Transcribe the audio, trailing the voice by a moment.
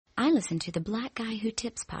I listen to the Black Guy Who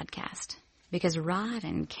Tips podcast because Rod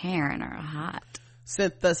and Karen are hot.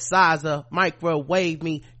 Synthesizer, microwave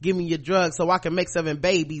me, give me your drugs so I can make 7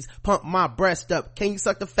 babies, pump my breast up, can you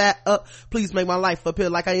suck the fat up, please make my life appear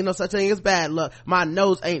like I ain't no such thing as bad luck, my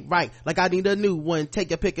nose ain't right, like I need a new one,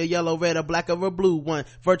 take a pick, a yellow, red, a black, or a blue one,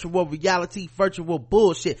 virtual reality, virtual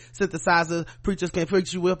bullshit, synthesizer, preachers can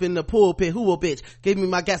preach you up in the pulpit, who a bitch, give me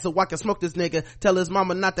my gas so I can smoke this nigga, tell his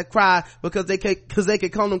mama not to cry, because they can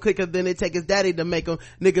clone him quicker than they take his daddy to make him,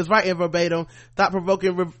 niggas writing verbatim,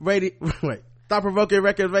 thought-provoking thought-provoking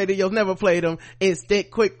record radios never played them. Instant,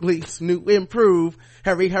 quickly, Snoop improve.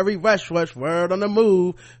 Hurry, rush, word on the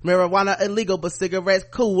move. Marijuana illegal, but cigarettes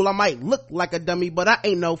cool. I might look like a dummy, but I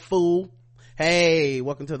ain't no fool. Hey,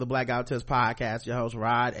 welcome to the Black Guy Who Tips podcast. Your host,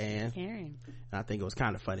 Rod and Karen. I think it was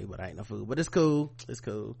kind of funny, but I ain't no fool. But it's cool. It's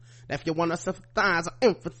cool. Now, if you want to sympathize, I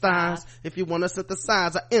empathize. If you want to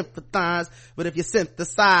synthesize, I empathize. But if you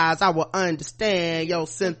synthesize, I will understand your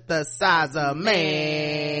synthesizer, man.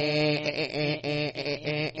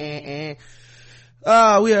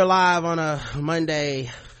 We are live on a Monday,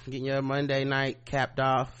 getting your Monday night capped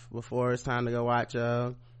off before it's time to go watch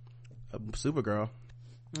Supergirl.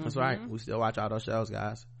 That's right. We still watch all those shows,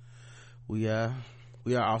 guys. We are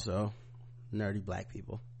also nerdy black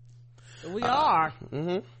people. We are.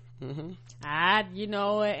 And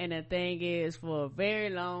the thing is, for a very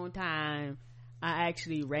long time, I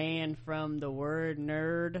actually ran from the word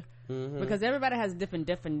nerd because everybody has a different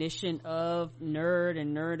definition of nerd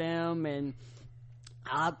and nerdum, and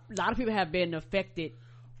a lot of people have been affected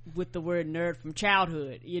with the word nerd from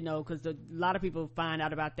childhood, because a lot of people find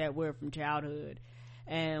out about that word from childhood.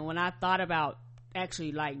 And when I thought about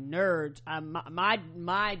actually like nerds,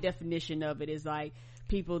 my definition of it is like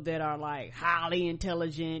people that are like highly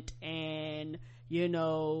intelligent and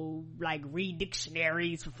like read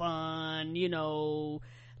dictionaries for fun,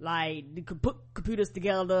 like they could put computers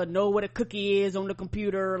together, know what a cookie is on the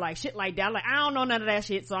computer, like shit like that. Like I don't know none of that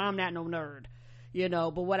shit, so I'm not no nerd,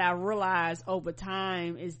 but what I realized over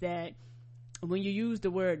time is that when you use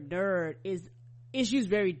the word nerd, it's used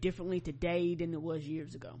very differently today than it was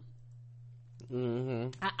years ago.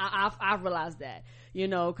 I realized that,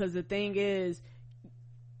 because the thing is,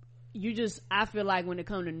 I feel like when it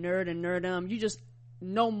comes to nerd and nerdum, you just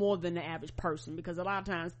know more than the average person, because a lot of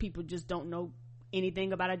times people just don't know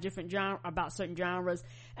anything about a different genre, about certain genres.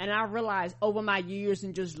 And I realized over my years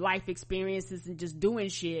and just life experiences and just doing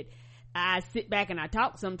shit, I sit back and I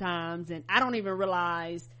talk sometimes and I don't even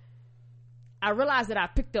realize that I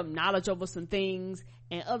picked up knowledge over some things,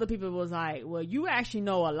 and other people was like, well, you actually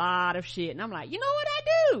know a lot of shit. And I'm like, you know what, I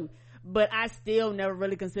do, but I still never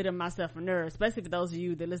really consider myself a nerd, especially for those of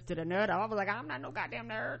you that listen to the nerd. I was like, I'm not no goddamn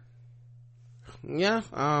nerd. Yeah.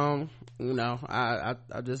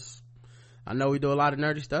 I know we do a lot of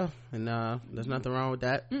nerdy stuff, and there's nothing wrong with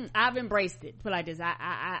that. I've embraced it. Put like this,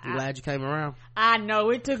 I'm glad you came around. I know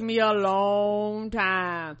it took me a long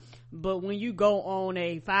time, but when you go on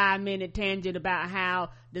a 5-minute tangent about how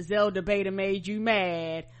the Zelda beta made you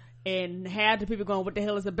mad and have the people going, what the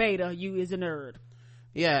hell is a beta, you is a nerd.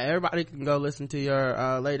 Yeah, everybody can go listen to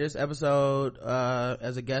your latest episode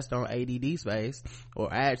as a guest on ADD Space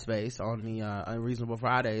or Ad Space on the Unreasonable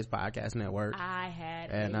Fridays podcast network. I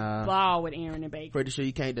had a ball with Aaron and Baker. Pretty sure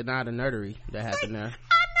you can't deny the nerdery that happened there. I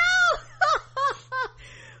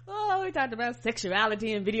know. We talked about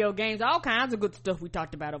sexuality and video games, all kinds of good stuff we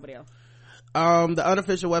talked about over there. The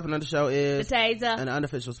unofficial weapon of the show is the taser. An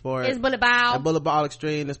unofficial sport is bullet ball. And Bullet Ball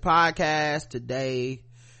Extreme. This podcast today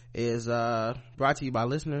is brought to you by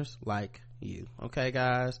listeners like you. Okay,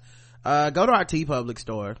 guys, go to our TeePublic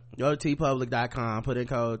store. Go to tpublic.com, put in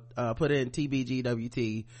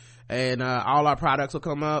TBGWT, and all our products will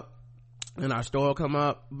come up and our store will come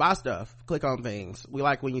up. Buy stuff, click on things. We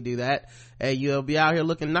like when you do that, and you'll be out here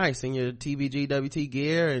looking nice in your TBGWT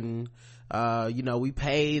gear. And we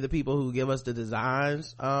pay the people who give us the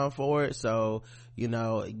designs for it, so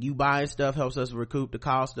you buying stuff helps us recoup the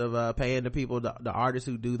cost of paying the people, the artists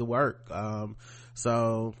who do the work.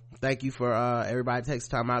 So thank you for everybody takes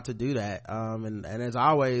time out to do that. And as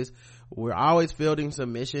always, we're always fielding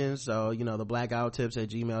submissions, so the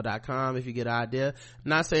blackguywhotips@gmail.com if you get an idea.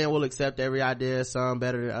 Not saying we'll accept every idea, some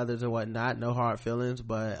better than others and whatnot, no hard feelings,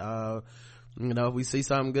 but if we see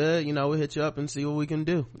something good, we'll hit you up and see what we can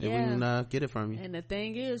do. If we can get it from you. And the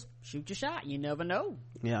thing is, shoot your shot, you never know.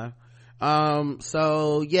 Yeah. What are we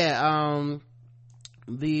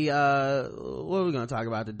gonna talk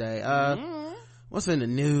about today? What's in the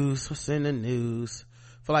news? I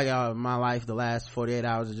feel like my life the last 48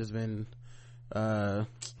 hours has just been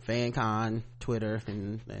FanCon, Twitter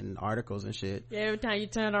and articles and shit. Yeah, every time you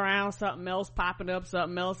turn around, something else popping up,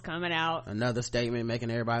 something else coming out, another statement making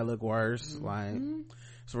everybody look worse. Like,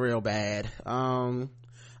 it's real bad.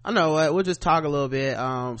 I know what, we'll just talk a little bit.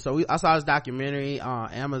 So I saw this documentary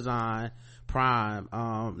on Amazon Prime.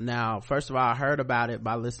 Now, first of all, I heard about it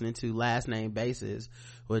by listening to Last Name Basis,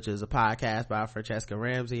 which is a podcast by Franchesca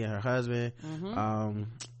Ramsey and her husband. I'm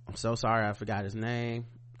so sorry I forgot his name.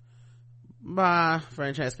 By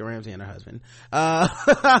Franchesca Ramsey and her husband. Now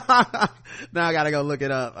I gotta go look it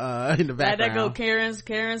up in the background. That go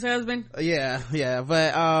Karen's husband. Yeah,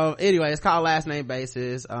 but anyway, it's called Last Name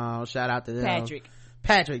Basis. Shout out to them.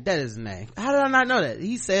 Patrick, that is his name. How did I not know that?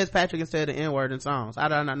 He says Patrick instead of the N-word in songs. How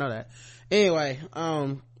did I not know that? Anyway,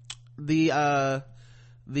 we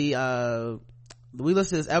listened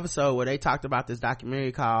to this episode where they talked about this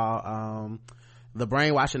documentary called The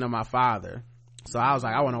Brainwashing of My Father. So I was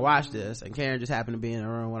like, I want to watch this, and Karen just happened to be in the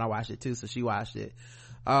room when I watched it too, so she watched it.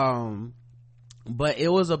 But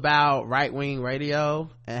it was about right-wing radio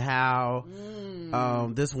and how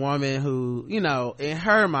this woman who, you know, in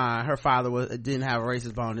her mind, her father didn't have a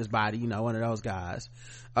racist bone in his body, you know, one of those guys.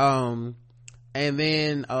 And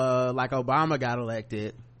then like Obama got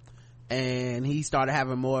elected, and he started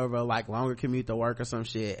having more of a like longer commute to work or some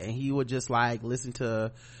shit, and he would just like listen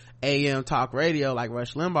to AM talk radio like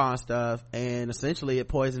Rush Limbaugh and stuff, and essentially it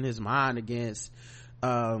poisoned his mind against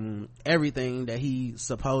everything that he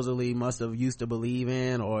supposedly must have used to believe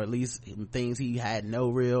in, or at least things he had no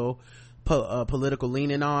real political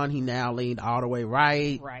leaning on. He now leaned all the way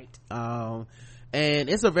right. And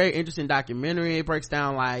it's a very interesting documentary. It breaks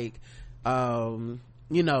down like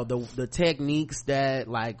you know, the techniques that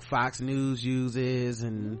like Fox News uses,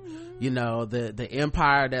 and you know, the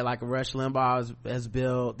empire that like Rush Limbaugh has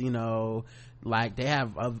built. You know, like they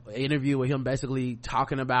have an interview with him basically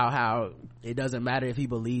talking about how it doesn't matter if he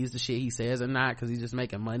believes the shit he says or not, because he's just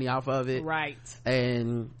making money off of it.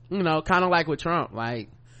 And you know, kind of like with Trump, like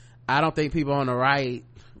I don't think people on the right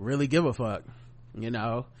really give a fuck. You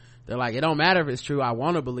know, they're like, it don't matter if it's true, I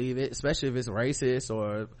want to believe it, especially if it's racist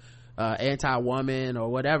or anti-woman or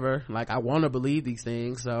whatever. Like, I want to believe these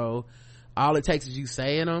things, so all it takes is you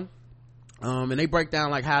saying them. And they break down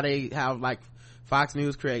like how like Fox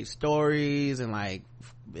News creates stories, and like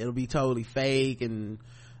it'll be totally fake, and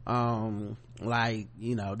like,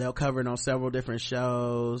 you know, they'll cover it on several different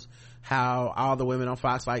shows, how all the women on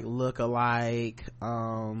Fox like look alike.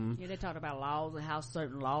 They talked about laws and how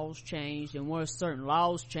certain laws changed, and where certain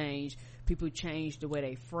laws change, people change the way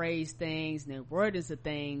they phrase things and their wordings of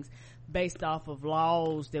things based off of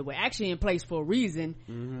laws that were actually in place for a reason.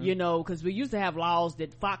 You know, because we used to have laws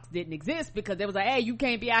that Fox didn't exist because they was like, hey, you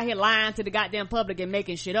can't be out here lying to the goddamn public and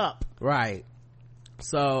making shit up.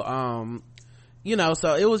 So you know,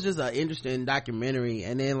 so it was just an interesting documentary.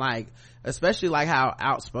 And then like, especially like how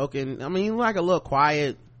outspoken, I mean, like a little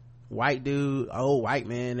quiet white dude, old white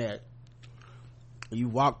man that you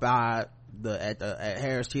walk by at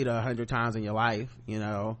Harris Teeter 100 times in your life, you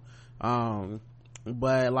know.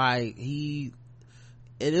 But like the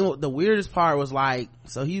weirdest part was like,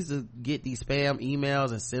 so he used to get these spam emails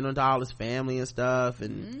and send them to all his family and stuff,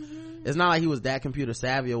 and it's not like he was that computer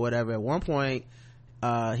savvy or whatever. At one point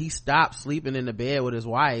he stopped sleeping in the bed with his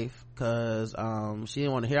wife because she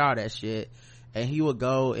didn't want to hear all that shit, and he would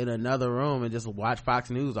go in another room and just watch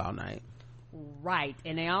Fox News all night.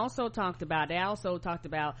 And they also talked about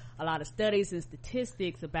a lot of studies and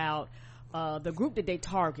statistics about the group that they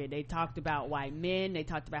target. They talked about white men. They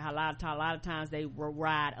talked about how a lot of times they will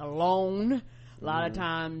ride alone. A lot of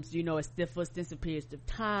times, you know, it's for extensive periods of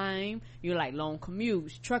time, you know, like long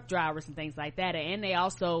commutes, truck drivers and things like that. And they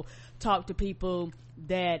also talk to people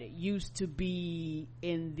that used to be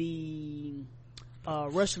in the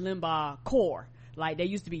Rush Limbaugh core. Like, they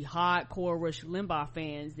used to be hardcore Rush Limbaugh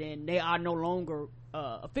fans, and they are no longer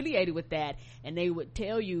affiliated with that. And they would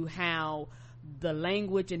tell you how the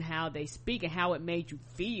language and how they speak and how it made you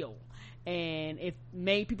feel, and it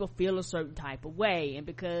made people feel a certain type of way. And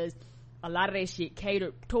because a lot of that shit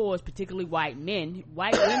catered towards particularly white men,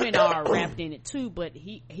 white women are wrapped in it too, but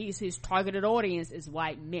his targeted audience is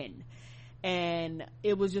white men. And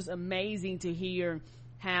it was just amazing to hear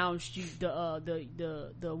how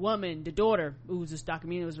the woman, the daughter, who's this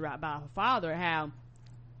documentary was about her father, how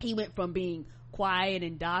he went from being quiet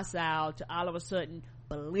and docile to all of a sudden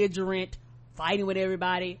belligerent, fighting with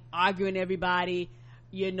everybody, arguing everybody,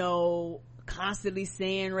 you know, constantly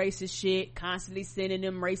saying racist shit, constantly sending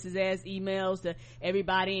them racist ass emails to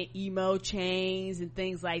everybody in email chains and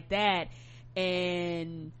things like that.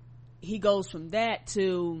 And he goes from that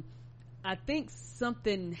to, I think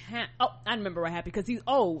something I remember what happened, because he's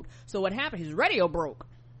old. So what happened, his radio broke,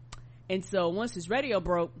 And so once his radio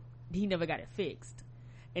broke, he never got it fixed.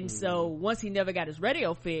 And so once he never got his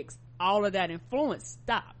radio fixed, all of that influence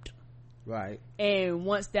stopped. Right. And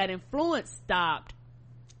once that influence stopped,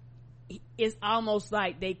 it's almost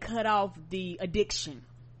like they cut off the addiction.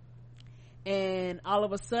 And all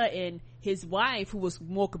of a sudden, his wife, who was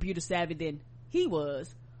more computer savvy than he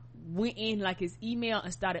was, went in like his email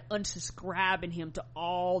and started unsubscribing him to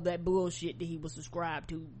all that bullshit that he was subscribed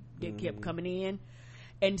to that kept coming in.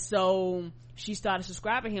 And so she started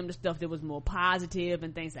subscribing him to stuff that was more positive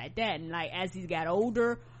and things like that. And like as he got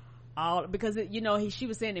older, because she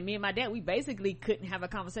was saying that me and my dad, we basically couldn't have a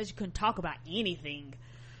conversation, couldn't talk about anything.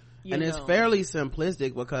 And it's fairly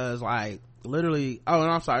simplistic because like literally, oh,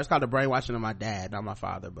 and I'm sorry, it's called the brainwashing of my dad, not my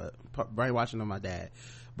father, but brainwashing of my dad.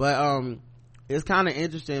 But it's kind of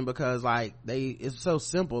interesting because like it's so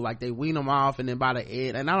simple, like they wean them off, and then by the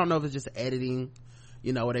end, and I don't know if it's just editing,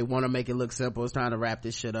 where they want to make it look simple, it's trying to wrap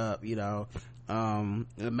this shit up,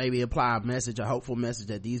 maybe apply a hopeful message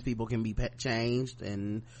that these people can be changed,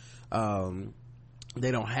 and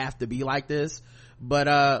they don't have to be like this.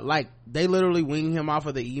 But like they literally wing him off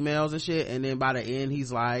of the emails and shit, and then by the end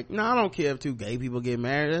he's like, no, I don't care if two gay people get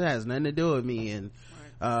married, it has nothing to do with me. And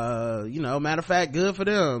matter of fact, good for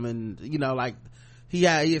them. And like he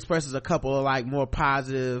expresses a couple of like more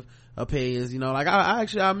positive opinions, like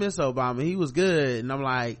I miss Obama, he was good. And I'm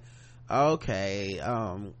like, okay,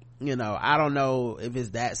 I don't know if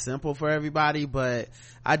it's that simple for everybody, but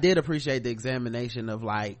I did appreciate the examination of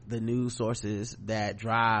like the news sources that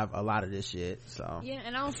drive a lot of this shit. So yeah,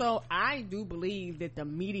 and also I do believe that the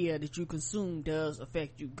media that you consume does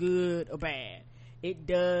affect you, good or bad. It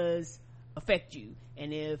does affect you.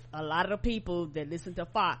 And if a lot of the people that listen to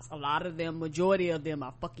Fox, majority of them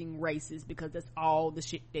are fucking racist, because that's all the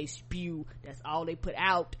shit they spew, that's all they put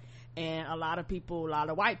out. And a lot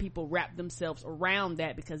of white people wrap themselves around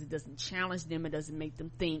that because it doesn't challenge them, it doesn't make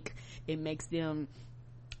them think, it makes them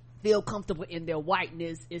feel comfortable in their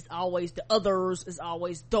whiteness. It's always the others, it's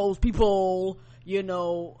always those people, and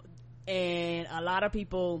a lot of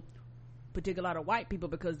people, particularly a lot of white people,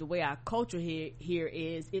 because the way our culture here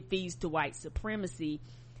is, it feeds to white supremacy.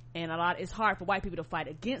 And it's hard for white people to fight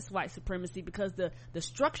against white supremacy because the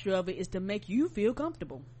structure of it is to make you feel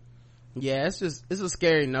comfortable. Yeah, it's a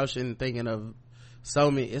scary notion thinking of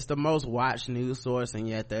it's the most watched news source, and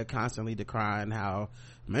yet they're constantly decrying how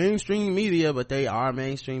mainstream media, but they are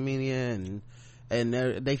mainstream media, and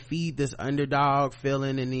they feed this underdog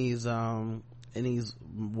feeling in these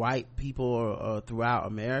white people throughout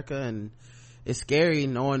America. And it's scary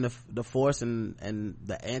knowing the force and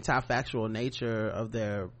the anti-factual nature of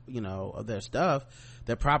their stuff.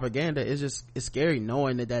 Their propaganda is it's scary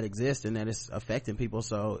knowing that exists and that it's affecting people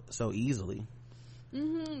so easily.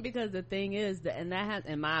 Because the thing is and that has,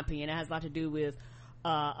 in my opinion, that has a lot to do with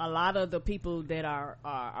a lot of the people that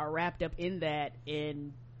are wrapped up in that,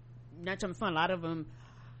 and not trying to fun, a lot of them,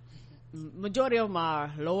 majority of them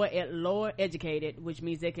are lower educated, which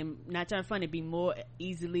means they can, not trying to fun, be more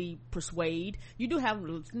easily persuade. You do have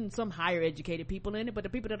some higher educated people in it, but the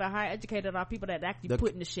people that are higher educated are people that actually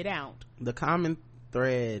putting the shit out. The common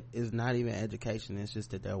thread is not even education, it's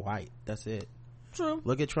just that they're white. That's it. True.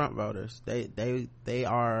 Look at Trump voters, they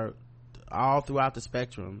are all throughout the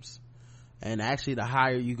spectrums, and actually the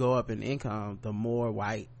higher you go up in income, the more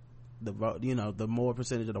white the vote, the more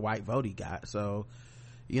percentage of the white vote he got. So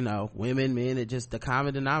women, men, it just, the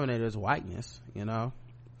common denominator is whiteness. All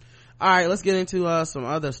right, let's get into some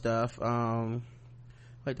other stuff.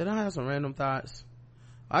 Wait, did I have some random thoughts?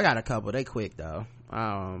 I got a couple, they quick though.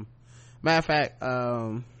 Matter of fact,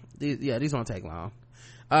 these won't take long.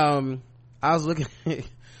 I was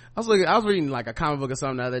reading like a comic book or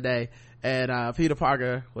something the other day, and Peter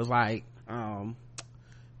Parker was like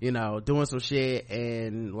doing some shit,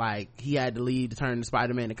 and like he had to leave to turn to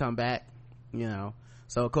Spider-Man to come back,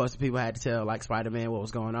 so of course the people had to tell like Spider-Man what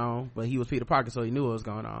was going on, but he was Peter Parker, so he knew what was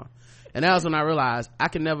going on. And that was when I realized I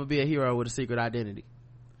can never be a hero with a secret identity,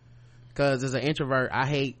 because as an introvert I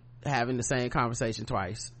hate having the same conversation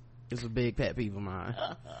twice. It's a big pet peeve of mine.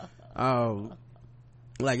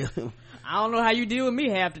 Like I don't know how you deal with me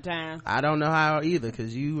half the time. I don't know how either,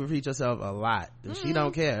 because you repeat yourself a lot, and she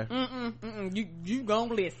don't care. You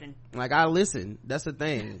gonna listen. Like I listen, that's the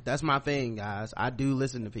thing, that's my thing, guys. I do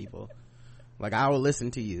listen to people. Like I will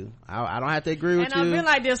listen to you. I don't have to agree with you, and I've been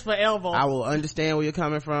like this forever. I will understand where you're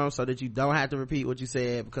coming from so that you don't have to repeat what you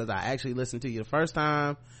said, because I actually listened to you the first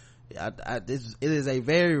time. It is a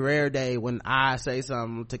very rare day when I say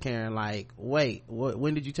something to Karen like, wait,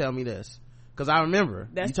 when did you tell me this? Because I remember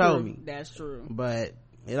you told me. That's true, but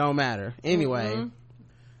it don't matter anyway.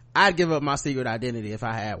 I'd give up my secret identity if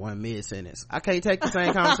I had one mid-sentence. I can't take the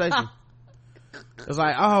same conversation. It's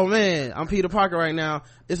like, oh man, I'm Peter Parker right now.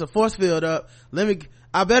 It's a force field up.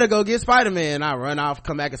 I better go get Spider-Man. I run off,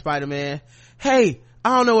 come back at Spider-Man. Hey,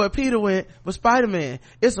 I don't know where Peter went, but Spider-Man,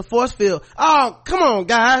 it's a force field. Oh, come on,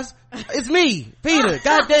 guys. It's me, Peter.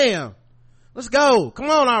 Goddamn. Let's go. Come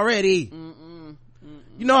on already.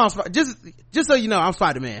 You know, just so you know, I'm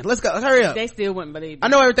Spider-Man. Let's go. Hurry up. They still wouldn't believe me. I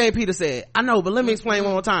know everything Peter said. I know, but let me explain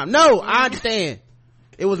one more time. No, I understand.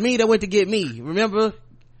 It was me that went to get me. Remember?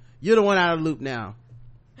 You're the one out of the loop now.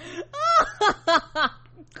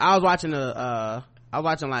 I was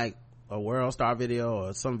watching like a World Star video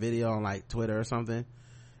or some video on like Twitter or something.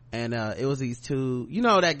 And, it was these two, you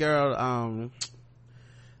know, that girl, I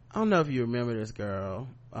don't know if you remember this girl.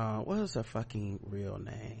 What was her fucking real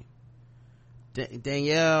name?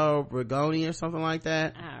 Danielle Brigoni or something like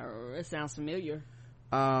that. It sounds familiar.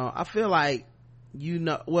 I feel like you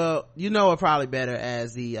know her probably better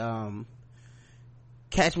as the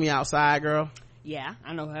Catch Me Outside girl. Yeah,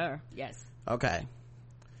 I know her. Yes. Okay.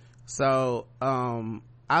 So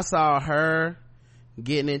I saw her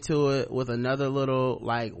getting into it with another little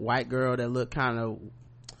like white girl that looked kind of,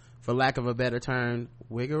 for lack of a better term,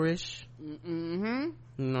 wiggerish.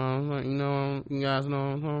 You know, you guys know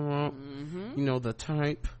what I'm talking about. You know the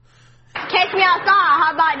type. Catch me outside.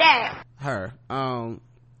 How about that? Her.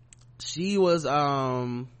 She was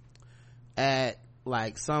at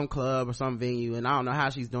like some club or some venue, and I don't know how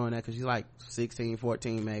she's doing that because she's like 16,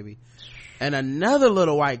 14 maybe. And another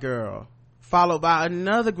little white girl, followed by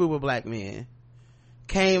another group of black men,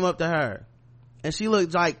 came up to her, and she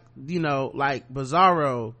looked like, you know, like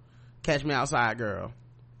Bizarro Catch Me Outside girl.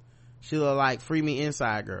 She looked like Free Me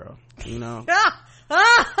Inside girl, you know.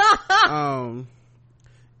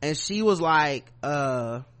 And she was like,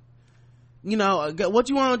 you know, what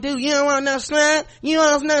you want to do? You don't want no slime? You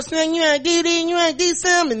want no slime? You want to do this? You want to do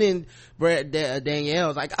something? And then Danielle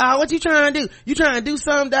was like, oh, what you trying to do? You trying to do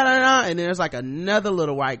something? Da, da, da. And then there's like another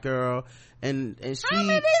little white girl, and she, how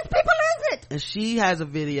many of these people is it? And she has a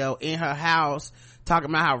video in her house talking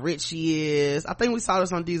about how rich she is. I think we saw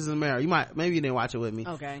this on Jesus and Mary. Maybe you didn't watch it with me.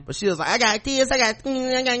 Okay. But she was like, I got this, I got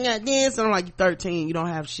this. And I'm like, you're 13, you don't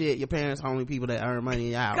have shit. Your parents are only people that earn money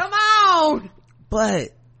in your house. Come on. But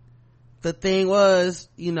the thing was,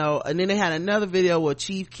 you know, and then they had another video where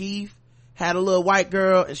Chief Keef had a little white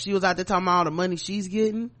girl, and she was out there talking about all the money she's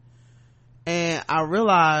getting. And I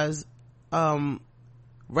realized,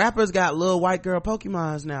 rappers got little white girl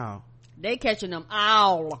Pokemons now. They catching them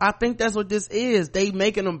all. I think that's what this is. They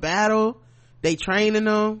making them battle. They training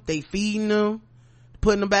them. They feeding them.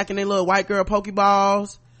 Putting them back in their little white girl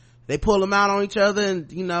Pokeballs. They pull them out on each other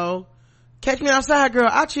and, you know, catch me outside, girl.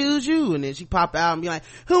 I choose you. And then she pop out and be like,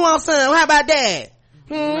 who wants some? How about that?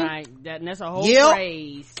 Right. That's a whole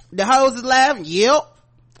phrase. The hoes is laughing. Yep.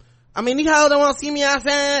 I mean, these hoes don't want to see me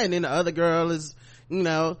outside. And then the other girl is, you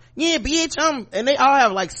know, yeah, bitch, and they all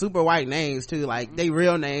have like super white names too. Like they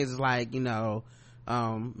real names is like, you know,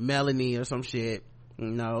 Melanie or some shit, you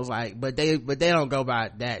know. It's like, but they don't go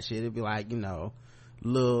by that shit. It'd be like, you know,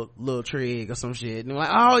 Lil Trig or some shit. And they're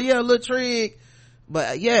like, oh yeah, Lil Trig.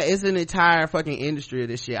 But yeah, it's an entire fucking industry of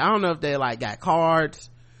this shit. I don't know if they like got cards.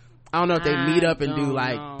 I don't know if they meet up and do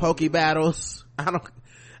like poke battles. I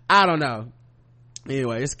don't know.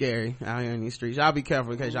 Anyway, it's scary out here in these streets. Y'all be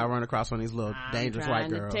careful in case y'all run across one of these little dangerous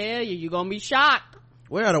white girls. I'm trying to tell you, you're gonna be shocked.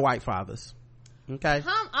 Where are the white fathers? Okay,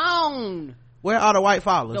 come on. Where are the white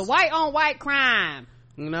fathers? The white on white crime.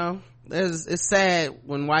 You know, it's sad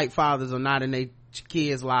when white fathers are not in their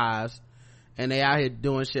kids' lives and they out here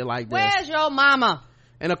doing shit like this. Where's your mama?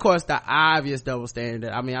 And of course, the obvious double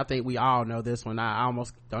standard. I mean, I think we all know this one. I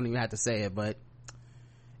almost don't even have to say it, but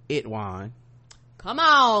it won. Come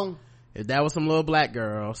on. If that was some little black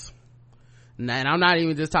girls, and I'm not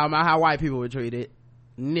even just talking about how white people were treated,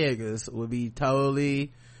 niggas would be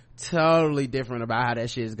totally different about how that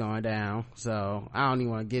shit is going down. So I don't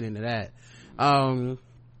even want to get into that.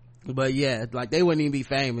 But yeah, like they wouldn't even be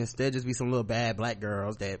famous. They'd just be some little bad black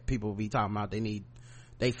girls that people would be talking about.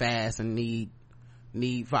 They fast and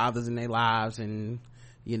need fathers in their lives, and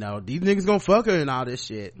you know, these niggas gonna fuck her and all this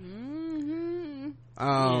shit.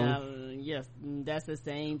 Yes, that's the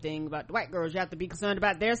same thing about the white girls. You have to be concerned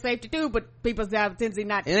about their safety too, but people have a tendency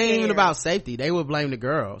not to. It ain't even about safety. They would blame the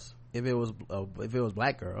girls if it was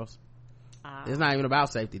black girls. It's not even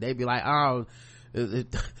about safety. They'd be like, oh,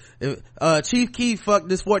 Chief Keef fucked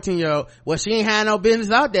this 14-year-old. Well, she ain't had no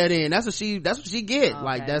business out there then. That's what she get. Okay,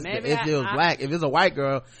 like if it was black, if it's a white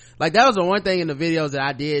girl. Like that was the one thing in the videos that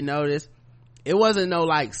I did notice. It wasn't no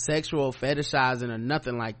like sexual fetishizing or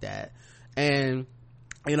nothing like that. And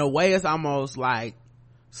in a way it's almost like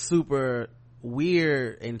super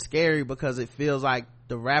weird and scary because it feels like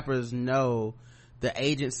the rappers know the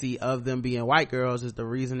agency of them being white girls is the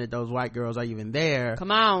reason that those white girls are even there.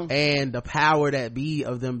 Come on. And the power that be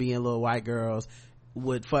of them being little white girls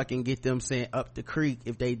would fucking get them sent up the creek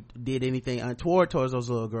if they did anything untoward towards those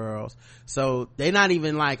little girls. So they're not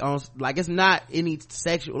even like on, like, it's not any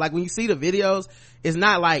sexual, like when you see the videos, it's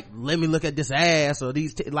not like, let me look at this ass or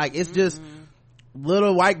these like, it's just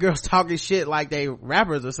little white girls talking shit like they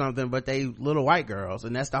rappers or something, but they little white girls,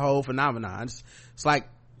 and that's the whole phenomenon. It's like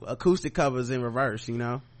acoustic covers in reverse, you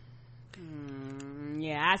know.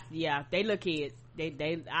 Yeah, they look kids.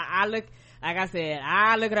 I look, like I said,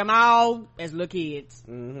 I look at them all as little kids.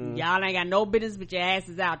 Y'all ain't got no business but your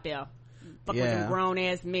asses out there fucking with them grown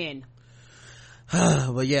ass men.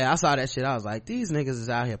 But yeah, I saw that shit. I was like, these niggas is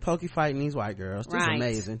out here pokey fighting these white girls.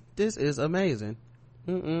 This is amazing.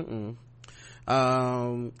 And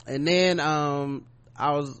then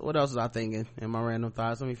what else was I thinking in my random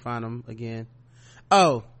thoughts? Let me find them again.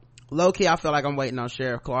 Oh, low key, I feel like I'm waiting on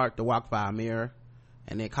Sheriff Clark to walk by a mirror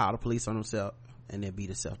and then call the police on himself and then beat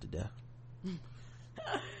himself to death.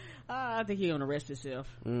 I think he's gonna arrest himself.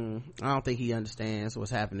 I don't think he understands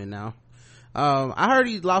what's happening now. I heard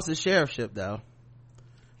he lost his sheriffship though.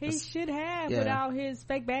 He should have, with all his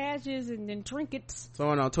fake badges and trinkets.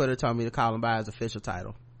 Someone on Twitter told me to call him by his official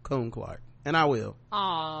title, Coon Clark, and I will.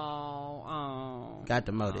 Got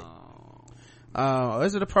demoted.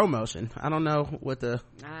 Is it a promotion? I don't know what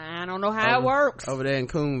I don't know how it works over there in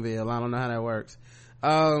Coonville. I don't know how that works.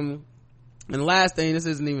 And the last thing, this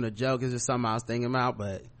isn't even a joke, it's just something I was thinking about,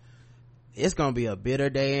 but it's gonna be a bitter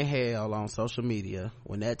day in hell on social media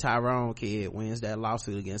when that Tyrone kid wins that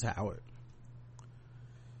lawsuit against Howard.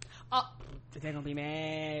 They're gonna be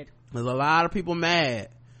mad. There's a lot of people mad,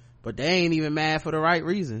 but they ain't even mad for the right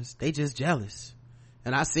reasons. They just jealous,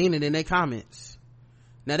 and I seen it in their comments.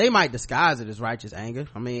 Now they might disguise it as righteous anger.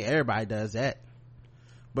 I mean, everybody does that,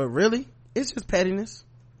 but really it's just pettiness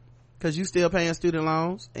because you still paying student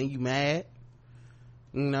loans and you mad,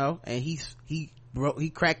 you know. And he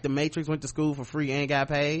cracked the matrix, went to school for free and got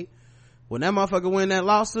paid. When that motherfucker win that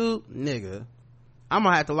lawsuit, nigga, I'm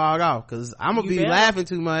gonna have to log off because I'm gonna be laughing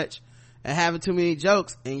too much and having too many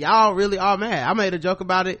jokes, and y'all really are mad. I made a joke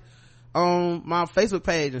about it on my Facebook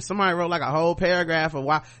page, and somebody wrote like a whole paragraph of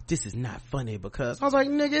why this is not funny, because I was like,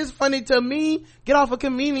 nigga, it's funny to me. Get off a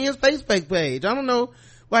comedian's Facebook page. I don't know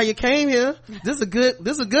why you came here. This is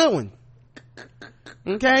a good one.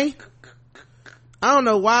 Okay, I don't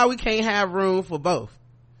know why we can't have room for both.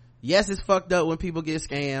 Yes, it's fucked up when people get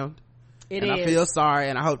scammed, I feel sorry,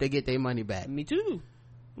 and I hope they get their money back. Me too.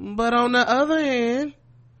 But on the other hand,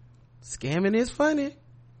 scamming is funny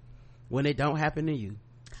when it don't happen to you.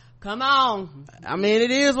 Come on. I mean, it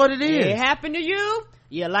is what it is. It happened to you,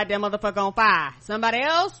 you light that motherfucker on fire. Somebody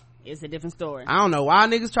else, it's a different story. I don't know why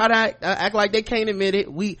niggas try to act like they can't admit it.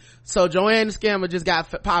 So Joanne the Scammer just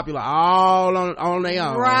got popular all on their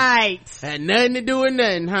own. Right. Had nothing to do with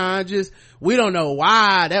nothing, huh? Just, we don't know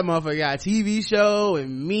why that motherfucker got a TV show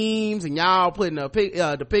and memes and y'all putting the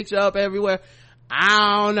picture up everywhere.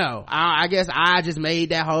 I don't know. I guess I just made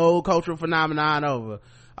that whole cultural phenomenon over.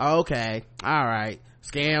 Okay. All right.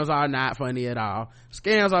 Scams are not funny at all.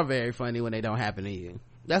 Scams are very funny when they don't happen to you.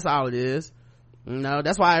 That's all it is. You know,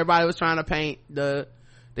 that's why everybody was trying to paint they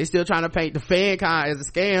still trying to paint the FanCon as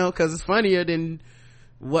a scam, because it's funnier than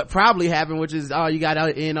what probably happened, which is, you got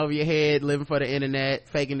in over your head, living for the internet,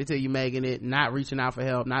 faking it till you making it, not reaching out for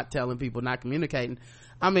help, not telling people, not communicating.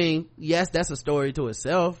 I mean, yes, that's a story to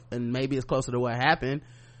itself, and maybe it's closer to what happened,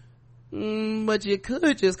 but you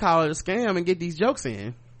could just call it a scam and get these jokes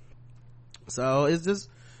in. So it's just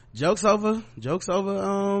jokes over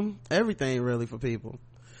everything really for people.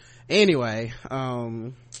 Anyway,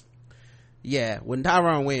 yeah, when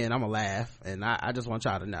Tyrone win, I'm gonna laugh, and I just want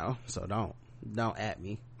y'all to know, so don't at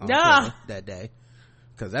me on Twitter that day,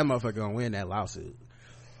 because that motherfucker gonna win that lawsuit.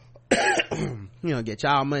 You gonna get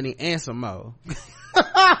y'all money and some more.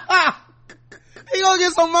 He gonna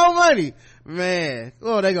get some more money, man.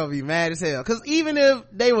 They gonna be mad as hell, because even if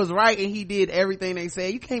they was right and he did everything they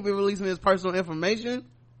said, you can't be releasing his personal information.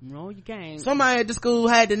 No, you can't. Somebody at the school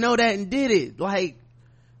had to know that and did it. Like,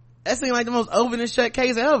 that seemed like the most open and shut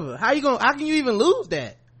case ever. How can you even lose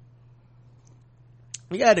that?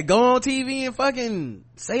 You had to go on TV and fucking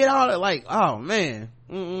say it all, like, oh man.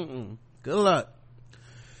 Good luck.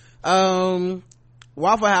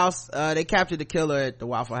 Waffle House, they captured the killer at the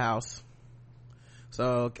Waffle House.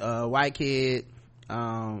 So white kid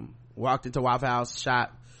walked into Waffle House,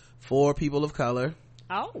 shot 4 people of color.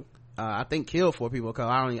 I think killed 4 people of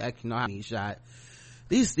color. I don't even actually know how many he shot.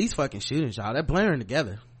 These fucking shootings, y'all, they're blurring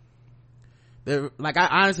together. like, I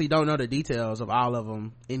honestly don't know the details of all of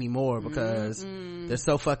them anymore because there's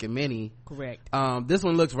so fucking many. Correct. This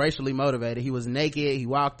one looks racially motivated. He was naked. He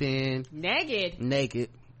walked in naked,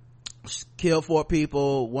 killed 4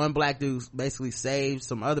 people. One black dude basically saved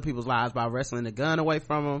some other people's lives by wrestling the gun away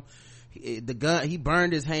from him. He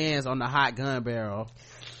burned his hands on the hot gun barrel,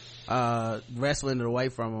 wrestling it away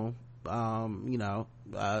from him.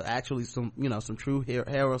 Actually some true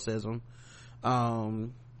heroism.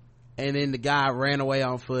 And then the guy ran away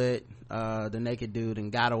on foot, the naked dude,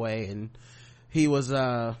 and got away, and he was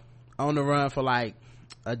on the run for like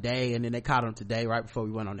a day, and then they caught him today right before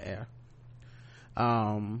we went on the air.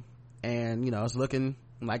 And it's looking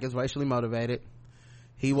like it's racially motivated.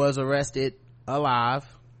 He was arrested alive.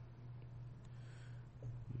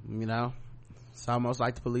 It's almost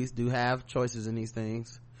like the police do have choices in these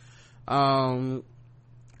things. And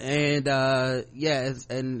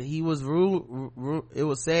he was it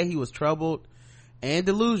was said he was troubled and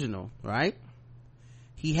delusional, right?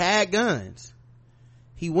 He had guns.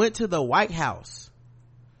 He went to the White House.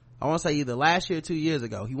 I want to say either last year or 2 years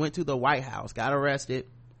ago. He went to the White House, got arrested.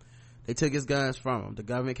 They took his guns from him. The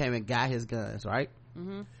government came and got his guns, right?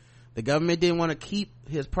 The government didn't want to keep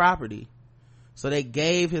his property, so they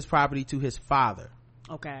gave his property to his father.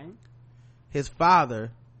 Okay. His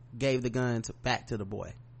father gave the guns back to the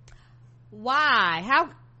boy. Why? How?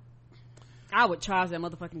 I would charge that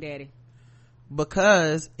motherfucking daddy.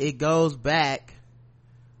 Because it goes back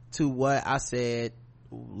to what I said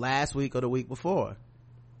last week or the week before.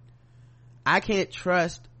 I can't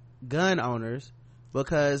trust gun owners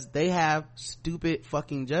because they have stupid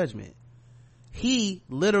fucking judgment. He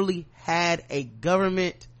literally had a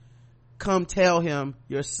government come tell him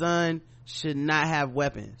your son should not have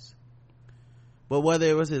weapons. But whether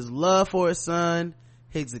it was his love for his son,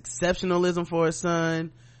 his exceptionalism for his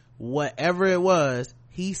son, whatever it was,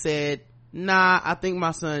 he said, nah, I think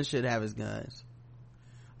my son should have his guns.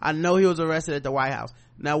 I know he was arrested at the White House.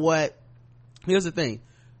 Now here's the thing,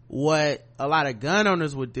 what a lot of gun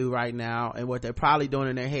owners would do right now, and what they're probably doing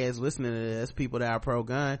in their heads listening to this, people that are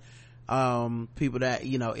pro-gun, people that,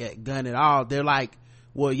 gun at all, they're like,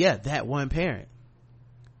 well, yeah, that one parent.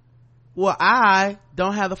 Well, I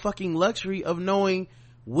don't have the fucking luxury of knowing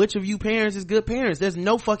which of you parents is good parents. There's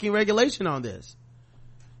no fucking regulation on this.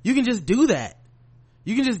 You can just do that.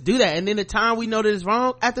 And then the time we know that it's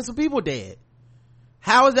wrong, after some people dead.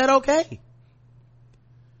 How is that okay?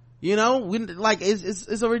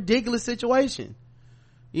 It's a ridiculous situation.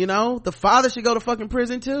 The father should go to fucking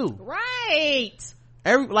prison too. Right.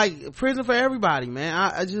 Prison for everybody, man.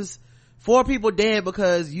 I just 4 people dead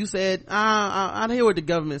because you said, I hear what the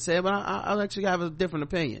government said, but I actually have a different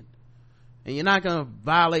opinion. And you're not gonna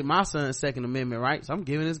violate my son's Second Amendment rights. I'm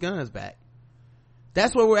giving his guns back.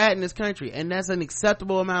 That's where we're at in this country, and that's an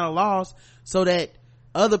acceptable amount of loss so that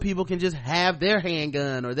other people can just have their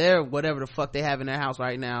handgun or their whatever the fuck they have in their house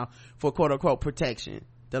right now for quote unquote protection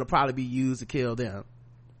that'll probably be used to kill them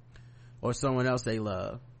or someone else they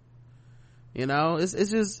love.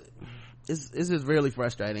 It's just really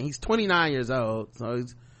frustrating. He's 29 years old, so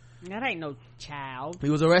that ain't no child. He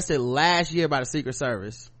was arrested last year by the Secret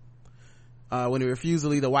Service when he refused to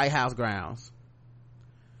leave the White House grounds.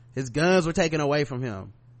 His guns were taken away from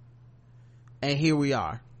him, and here we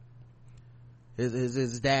are.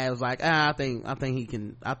 His dad was like, I think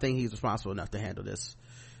he's responsible enough to handle this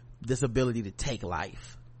ability to take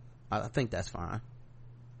life. I think that's fine.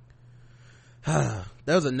 There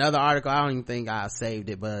was another article, I don't even think I saved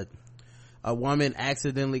it, but a woman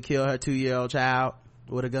accidentally killed her 2-year-old child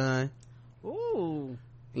with a gun. Ooh.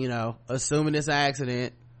 Assuming it's an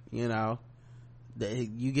accident,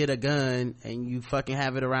 you get a gun and you fucking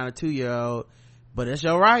have it around a 2-year-old, but it's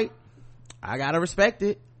your right. I gotta respect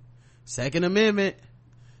it. Second Amendment,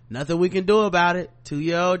 nothing we can do about it.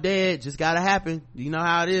 2-year-old dead, just gotta happen. You know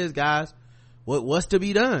how it is, guys. What's to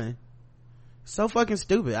be done? So fucking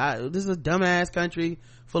stupid. This is a dumbass country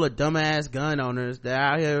full of dumbass gun owners that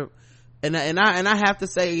are out here, and I have to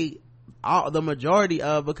say the majority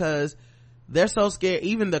of, because they're so scared.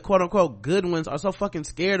 Even the quote unquote good ones are so fucking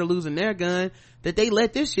scared of losing their gun that they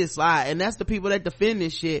let this shit slide. And that's the people that defend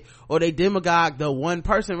this shit, or they demagogue the one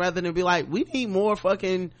person rather than be like, we need more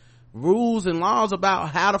fucking rules and laws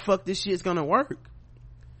about how the fuck this shit's gonna work.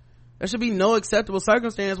 There should be no acceptable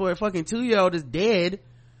circumstance where a fucking 2-year-old is dead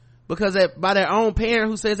because by their own parent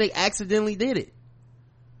who says they accidentally did it.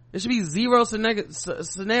 There should be zero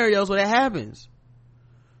scenarios where that happens.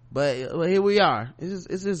 But here we are.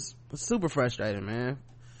 It's just super frustrating, man.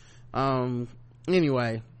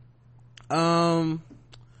 Anyway, what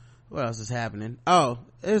else is happening? Oh,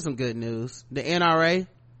 there's some good news. The NRA,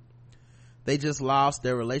 they just lost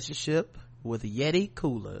their relationship with Yeti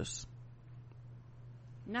coolers.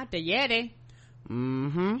 Not the Yeti.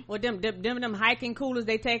 Well, them hiking coolers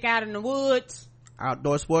they take out in the woods.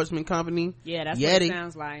 Outdoor Sportsman Company. Yeah, that's Yeti what it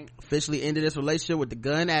sounds like. Officially ended its relationship with the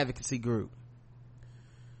gun advocacy group.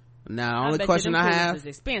 Now, the only bet question you them I coolers have is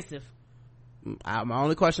expensive. my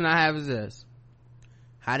only question I have is this: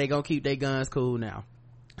 how they gonna keep their guns cool now?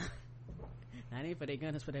 That ain't for their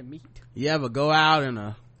guns, it's for their meat. You ever go out in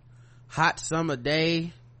a hot summer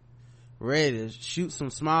day ready to shoot some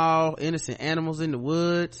small innocent animals in the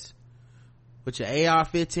woods with your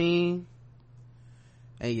AR-15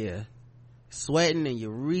 and you're sweating and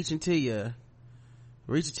you're reaching to your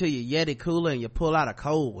Yeti cooler and you pull out a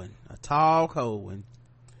cold one, a tall cold one.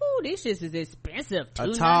 Ooh, these shits is expensive.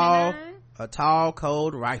 A tall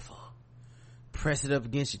cold rifle. Press it up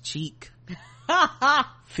against your cheek.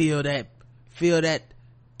 feel that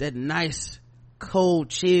nice cold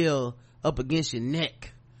chill up against your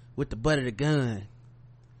neck with the butt of the gun.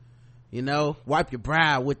 You know, wipe your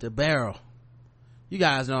brow with the barrel. You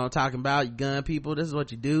guys know what I'm talking about, you gun people. This is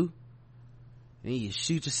what you do. And you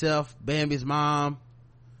shoot yourself, Bambi's mom,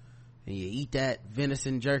 and you eat that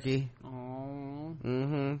venison jerky.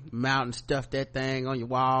 Mount and stuff that thing on your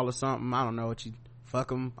wall or something. I don't know what you fuck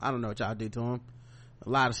them. I don't know what y'all do to them. A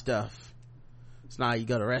lot of stuff. It's not like you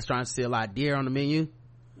go to restaurants and see a lot of deer on the menu. You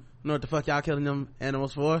know what the fuck y'all killing them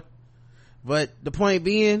animals for? But the point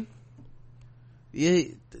being,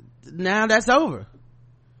 now that's over.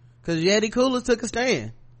 Cause Yeti coolers took a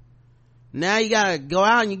stand. Now you gotta go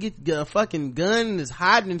out and you get a fucking gun that's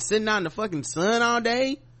hiding and sitting out in the fucking sun all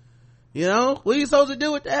day. You know, what are you supposed to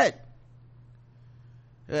do with that?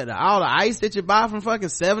 All the ice that you buy from fucking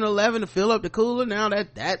 7-Eleven to fill up the cooler, now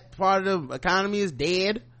that part of the economy is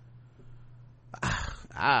dead.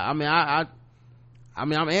 I mean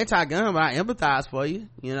I'm anti-gun, but I empathize for you,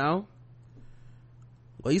 you know.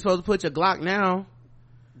 Well, you supposed to put your Glock now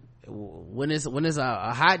when it's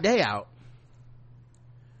a hot day out.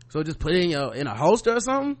 So just put it in a holster or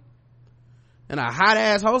something, in a hot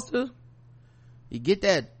ass holster. You get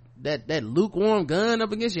that lukewarm gun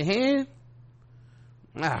up against your hand.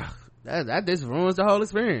 That just ruins the whole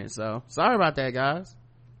experience. So sorry about that, guys.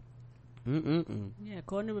 Yeah,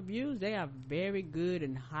 according to reviews, they are very good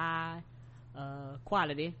and high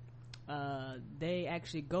quality. They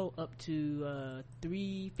actually go up to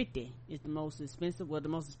 $350 is the most expensive. Well, the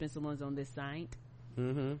most expensive ones on this site.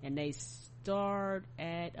 And they start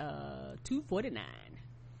at $249.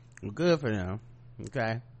 Well, good for them.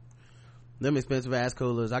 Okay, them expensive ass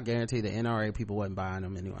coolers, I guarantee the NRA people wasn't buying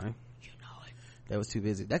them anyway. You know it. They was too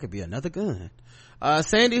busy. That could be another gun.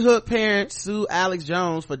 Sandy Hook parents sue Alex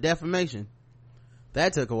Jones for defamation.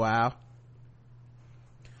 That took a while.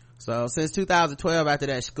 So since 2012, after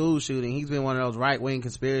that school shooting, he's been one of those right-wing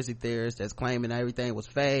conspiracy theorists that's claiming everything was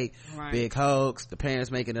fake, big hoax, the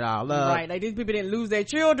parents making it all up. Right, like these people didn't lose their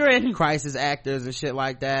children. Crisis actors and shit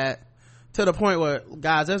like that. To the point where,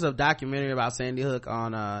 guys, there's a documentary about Sandy Hook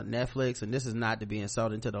on Netflix, and this is not to be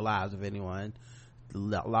insulting to the lives of anyone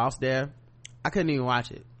lost there. I couldn't even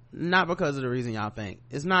watch it. Not because of the reason y'all think.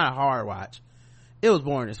 It's not a hard watch. It was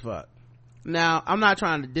boring as fuck. Now, I'm not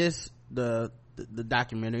trying to diss the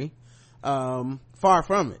documentary. Far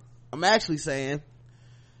from it. I'm actually saying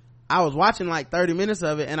I was watching like 30 minutes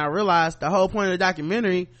of it and I realized the whole point of the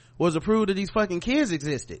documentary was to prove that these fucking kids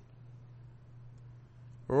existed.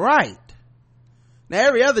 Right. Now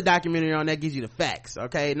every other documentary on that gives you the facts,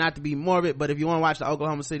 okay? Not to be morbid, but if you want to watch the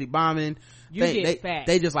Oklahoma City bombing,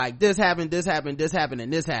 they just like, this happened, and this happened,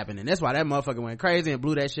 and that's why that motherfucker went crazy and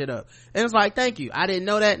blew that shit up. And it's like, thank you, I didn't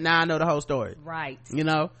know that, now I know the whole story. Right. You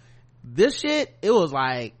know, this shit, it was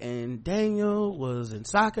like, and Daniel was in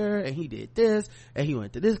soccer and he did this and he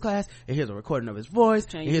went to this class and here's a recording of his voice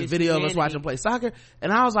and here's video of us watching him play soccer.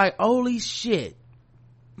 And I was like, holy shit,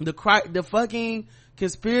 the fucking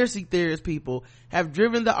conspiracy theorist people have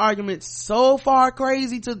driven the argument so far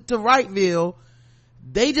crazy to Wrightville.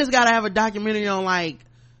 They just gotta have a documentary on like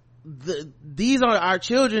these are our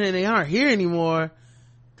children and they aren't here anymore.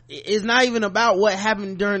 It's not even about what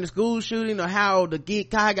happened during the school shooting or how the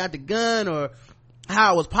guy got the gun or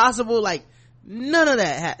how it was possible. Like none of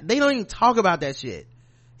that they don't even talk about that shit.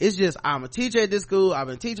 It's just, I'm a teacher at this school, I've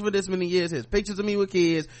been teaching for this many years, here's pictures of me with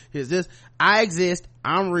kids, here's this, I exist,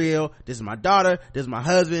 I'm real, this is my daughter, this is my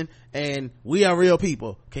husband, and we are real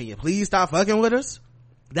people. Can you please stop fucking with us?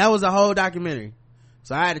 That was the whole documentary.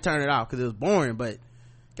 So I had to turn it off because it was boring, but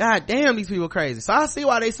god damn, these people are crazy. So I see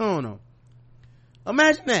why they suing them.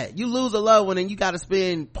 Imagine that. You lose a loved one and you gotta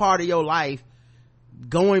spend part of your life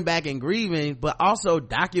going back and grieving, but also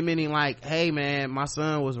documenting like, hey man, my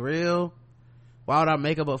son was real. Why would I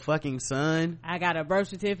make up a fucking son? I got a birth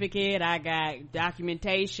certificate, I got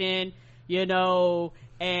documentation, you know,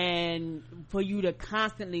 and for you to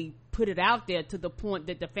constantly put it out there to the point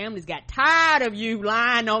that the families got tired of you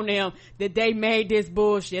lying on them that they made this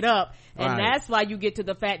bullshit up. And that's why you get to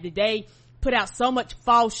the fact that they put out so much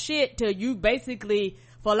false shit to you. Basically,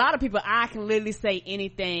 for a lot of people, I can literally say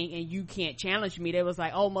anything and you can't challenge me. They was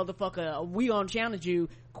like, oh motherfucker, we gonna challenge you,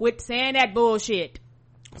 quit saying that bullshit.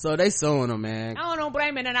 So they suing him, man. I don't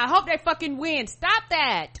blame it, and I hope they fucking win. Stop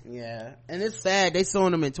that. Yeah, and it's sad they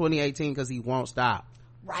suing him in 2018 because he won't stop.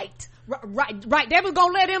 Right. They was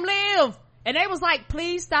gonna let him live, and they was like,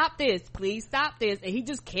 please stop this, and he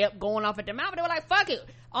just kept going off at their mouth. They were like, fuck it,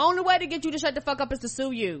 only way to get you to shut the fuck up is to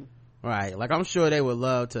sue you. Right. Like, I'm sure they would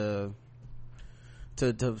love to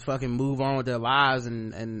fucking move on with their lives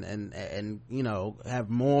and you know, have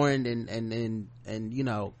mourned and you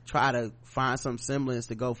know, try to find some semblance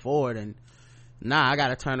to go forward. And I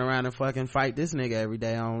gotta turn around and fucking fight this nigga every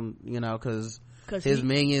day on, you know, cause his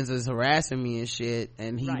minions is harassing me and shit,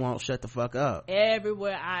 and he won't shut the fuck up.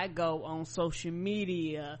 Everywhere I go on social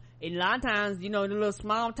media, and a lot of times, you know, in the little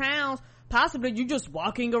small towns, possibly you just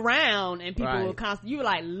walking around and people will constantly, you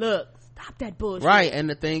like, look, stop that bullshit. Right. And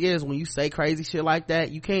the thing is, when you say crazy shit like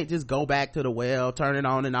that, you can't just go back to the well, turn it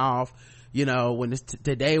on and off. You know, when it's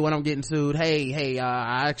today when I'm getting sued, hey,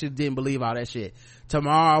 I actually didn't believe all that shit.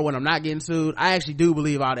 Tomorrow when I'm not getting sued, I actually do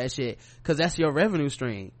believe all that shit, because that's your revenue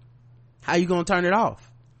stream. How you gonna turn it off?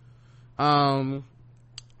 A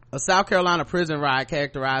South Carolina prison riot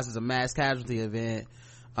characterized as a mass casualty event.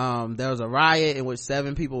 There was a riot in which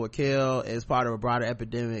 7 people were killed as part of a broader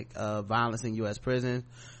epidemic of violence in U.S. prisons.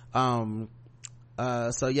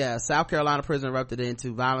 So yeah, South Carolina prison erupted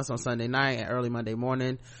into violence on Sunday night and early Monday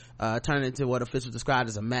morning, turning into what officials described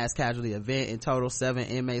as a mass casualty event. In total, 7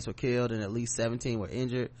 inmates were killed and at least 17 were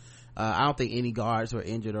injured. I don't think any guards were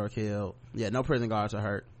injured or killed. Yeah, no prison guards were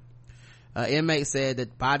hurt. Inmates said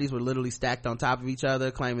that bodies were literally stacked on top of each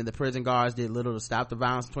other, claiming the prison guards did little to stop the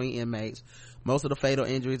violence between inmates. Most of the fatal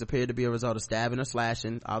injuries appeared to be a result of stabbing or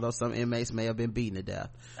slashing, although some inmates may have been beaten to death.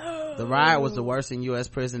 The riot was the worst in U.S.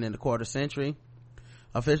 prison in a quarter century.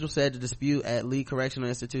 Officials said the dispute at Lee Correctional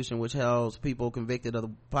Institution, which holds people convicted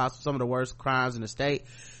of some of the worst crimes in the state,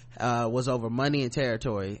 was over money and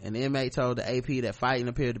territory. An inmate told the AP that fighting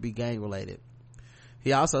appeared to be gang related.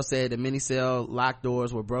 He also said that many cell locked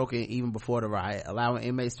doors were broken even before the riot, allowing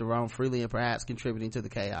inmates to roam freely and perhaps contributing to the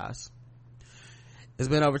chaos. It's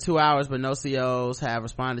been over 2 hours, but no COs have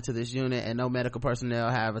responded to this unit, and no medical personnel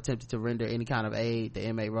have attempted to render any kind of aid, the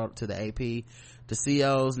inmate wrote to the AP. The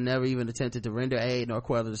COs never even attempted to render aid nor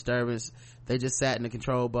quell the disturbance. They just sat in a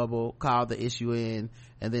control bubble, called the issue in,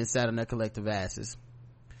 and then sat on their collective asses.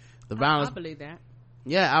 The violence, I believe that.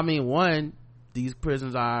 Yeah, I mean, one, these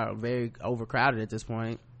prisons are very overcrowded at this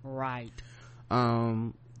point. Right.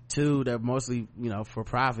 2, they're mostly, you know, for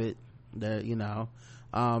profit. They're, you know,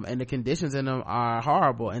 and the conditions in them are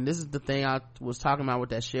horrible. And this is the thing I was talking about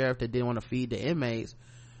with that sheriff that didn't want to feed the inmates.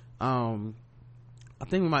 I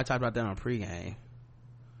think we might talk about that on pregame.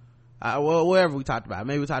 Well, wherever we talked about it.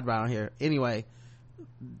 Maybe we talked about it on here. Anyway,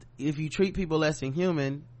 if you treat people less than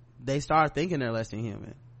human, they start thinking they're less than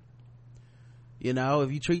human. You know,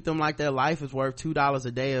 if you treat them like their life is worth $2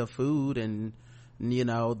 a day of food and, you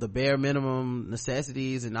know, the bare minimum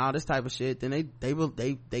necessities and all this type of shit, then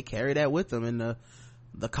they carry that with them, and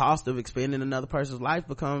the cost of expending another person's life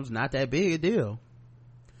becomes not that big a deal.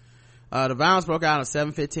 The violence broke out at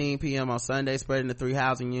 7:15 p.m. on Sunday, spreading to 3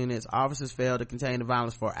 housing units. Officers failed to contain the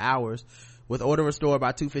violence for hours, with order restored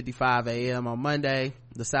by 2:55 a.m. on Monday.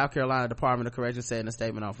 The South Carolina Department of Corrections said in a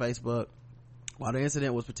statement on Facebook, while the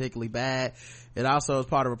incident was particularly bad, it also is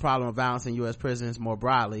part of a problem of violence in U.S. prisons more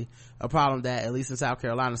broadly, a problem that, at least in South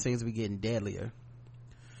Carolina, seems to be getting deadlier.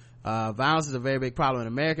 Violence is a very big problem in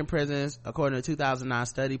American prisons. According to a 2009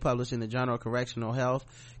 study published in the Journal of Correctional Health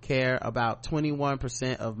Care, about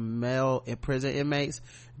 21% of male prison inmates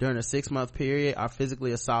during a 6-month period are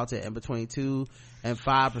physically assaulted, and between 2 and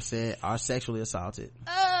 5% are sexually assaulted.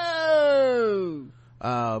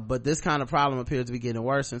 But this kind of problem appears to be getting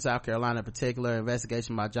worse in South Carolina. In particular,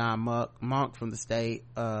 investigation by John Monk from the state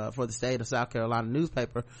for the State of South Carolina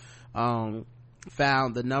newspaper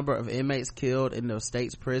found the number of inmates killed in the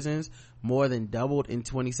state's prisons more than doubled in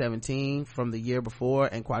 2017 from the year before,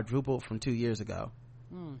 and quadrupled from 2 years ago.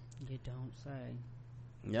 You don't say.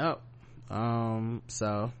 Yep.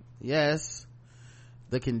 So yes,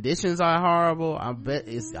 the conditions are horrible.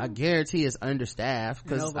 I guarantee it's understaffed,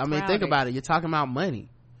 because I mean, think about it, you're talking about money.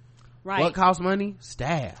 Right. What costs money?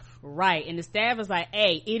 Staff. Right. And the staff is like,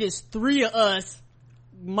 hey, it is 3 of us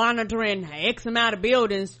monitoring X amount of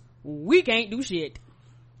buildings. we can't do shit.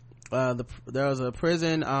 There was a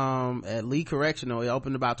prison at Lee Correctional. It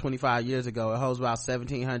opened about 25 years ago. It holds about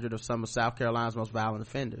 1,700 of some of South Carolina's most violent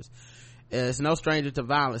offenders. It's no stranger to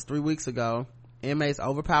violence. 3 weeks ago, inmates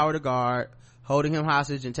overpowered a guard, holding him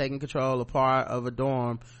hostage and taking control of part of a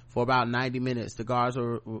dorm for about 90 minutes. The guard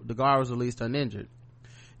was released uninjured.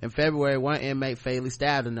 In February, one inmate fatally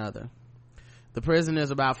stabbed another. The prison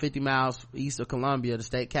is about 50 miles east of Columbia. The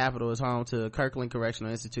state capital is home to Kirkland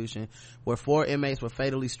Correctional Institution, where 4 inmates were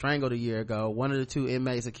fatally strangled a year ago. One of the 2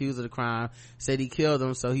 inmates accused of the crime said he killed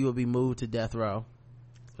them so he would be moved to death row.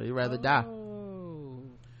 So he'd rather die.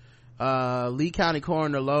 Lee County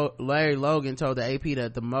Coroner Larry Logan told the AP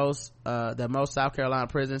that most South Carolina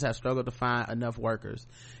prisons have struggled to find enough workers,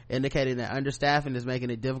 indicating that understaffing is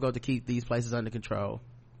making it difficult to keep these places under control.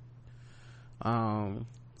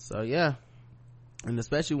 So yeah. And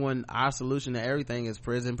especially when our solution to everything is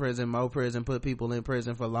prison, more prison, put people in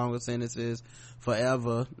prison for longer sentences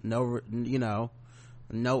forever. No,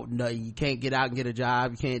 you can't get out and get a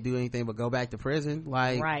job. You can't do anything but go back to prison.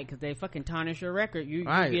 Like, right, because they fucking tarnish your record. You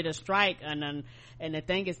right. get a strike, and the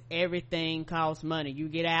thing is, everything costs money. You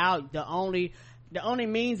get out, the only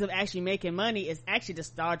means of actually making money is actually to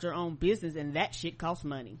start your own business, and that shit costs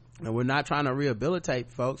money. And we're not trying to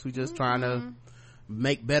rehabilitate folks. We're just trying to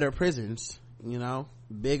make better prisons.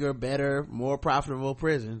 Bigger, better, more profitable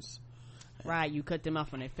prisons. Right, you cut them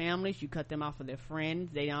off from their families, you cut them off from their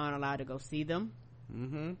friends. They aren't allowed to go see them.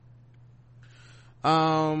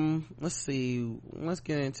 Let's see, let's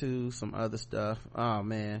get into some other stuff. Oh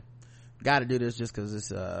man, gotta do this just because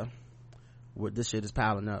it's this shit is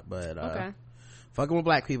piling up. But okay, fucking with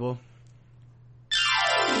black people.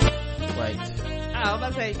 Wait, I was about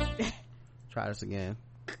to say try this again.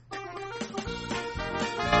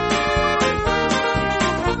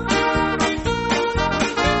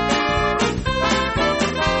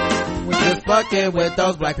 Just fucking with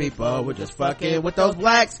those black people. We're just fucking with those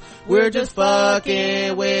blacks. We're just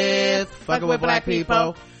fucking with black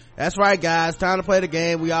people. That's right, guys. Time to play the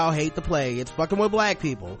game we all hate to play. It's fucking with black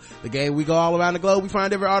people. The game we go all around the globe. We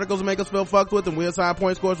find different articles that make us feel fucked with, and we assign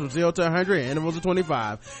point scores from 0 to 100 in intervals of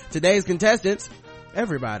 25. Today's contestants,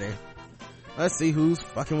 everybody. Let's see who's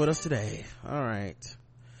fucking with us today. All right.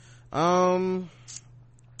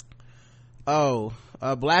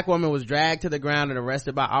 A black woman was dragged to the ground and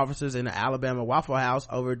arrested by officers in the Alabama Waffle House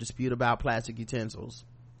over a dispute about plastic utensils.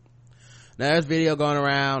 Now there's video going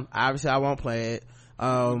around. Obviously I won't play it.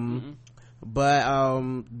 But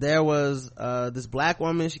there was this black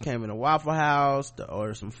woman. She came in a Waffle House to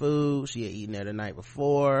order some food. She had eaten there the night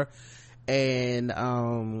before, and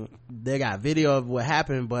they got video of what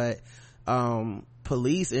happened, but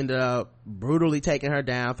police ended up brutally taking her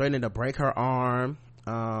down, threatening to break her arm,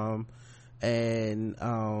 and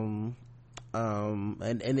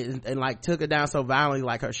like took her down so violently,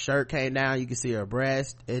 like her shirt came down, you could see her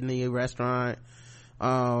breast in the restaurant.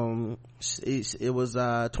 It was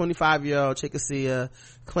 25-year-old Chickasia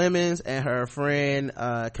Clemens and her friend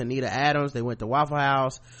Kanita Adams. They went to Waffle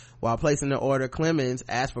House. While placing the order, Clemens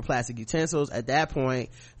asked for plastic utensils. At that point,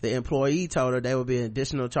 the employee told her there would be an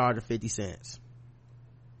additional charge of 50 cents.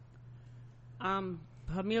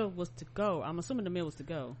 Her meal was to go. I'm assuming the meal was to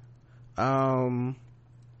go.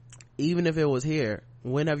 Even if it was here,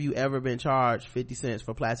 when have you ever been charged 50 cents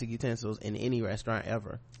for plastic utensils in any restaurant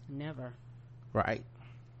ever? Never. Right.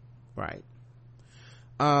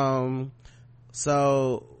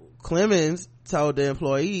 So Clemens told the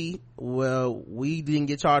employee, well, we didn't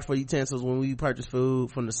get charged for utensils when we purchased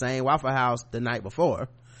food from the same Waffle House the night before.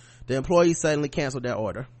 The employee suddenly canceled their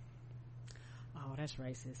order. Oh, that's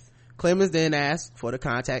racist. Clemens then asked for the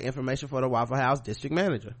contact information for the Waffle House district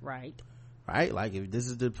manager. Right, like if this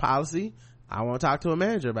is the policy, I want to talk to a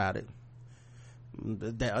manager about it.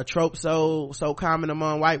 A trope so common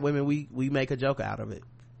among white women, we make a joke out of it.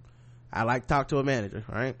 I like to talk to a manager,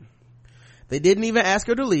 right? They didn't even ask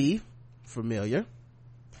her to leave. Familiar.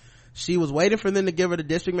 She was waiting for them to give her the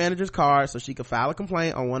district manager's card so she could file a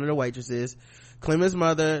complaint on one of the waitresses. Clemens'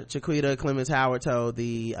 mother, Chiquita Clemens Howard, told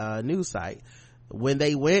the news site, when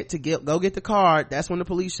they went to go get the card, that's when the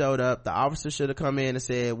police showed up. The officer should have come in and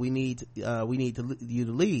said, we need you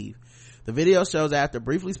to leave. The video shows after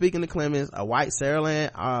briefly speaking to Clemens, a white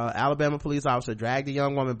Saraland, Alabama police officer dragged the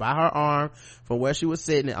young woman by her arm from where she was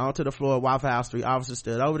sitting and onto the floor of Waffle House. 3 officers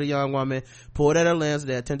stood over the young woman, pulled at her limbs.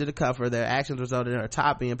 They attempted to cuff her. Their actions resulted in her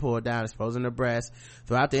top being pulled down, exposing her breast.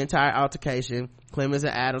 Throughout the entire altercation, Clemens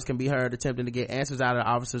and Adams can be heard attempting to get answers out of the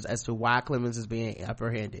officers as to why Clemens is being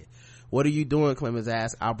apprehended. What are you doing? Clemens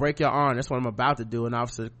asked. I'll break your arm. That's what I'm about to do. An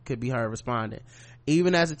officer could be heard responding.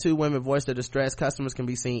 Even as the 2 women voiced their distress, customers can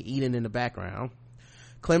be seen eating in the background.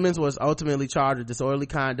 Clemens was ultimately charged with disorderly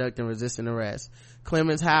conduct and resisting arrest.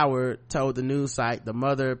 Clemens Howard told the news site the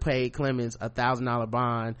mother paid Clemens $1,000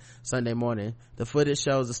 bond Sunday morning. The footage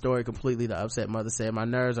shows the story completely. The upset mother said, "My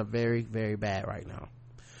nerves are very, very bad right now."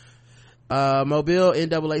 Mobile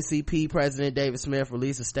NAACP President David Smith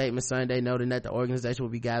released a statement Sunday noting that the organization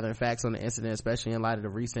will be gathering facts on the incident, especially in light of the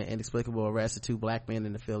recent inexplicable arrest of 2 black men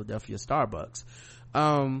in the Philadelphia Starbucks.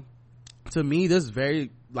 To me, this is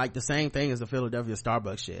very like the same thing as the Philadelphia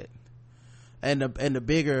Starbucks shit. And the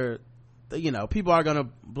bigger, people are gonna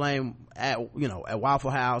blame at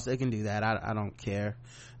Waffle House. They can do that. I don't care.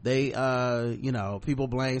 They, people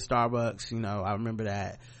blame Starbucks. I remember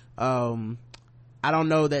that. I don't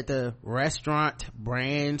know that the restaurant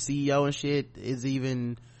brand CEO and shit is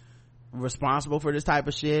even responsible for this type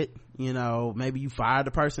of shit. Maybe you fired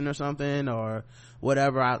the person or something or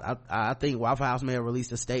whatever. I think Waffle House may have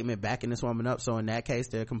released a statement backing this woman up, so in that case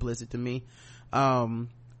they're complicit to me.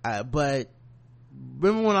 But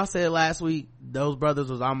remember when I said last week those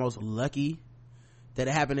brothers was almost lucky that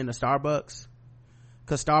it happened in a Starbucks,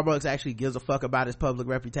 because Starbucks actually gives a fuck about its public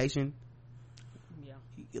reputation.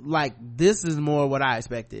 Like, this is more what I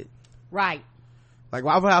expected. Right. Like,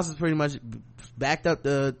 Waffle House is pretty much backed up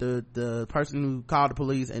the person who called the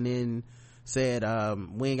police and then said,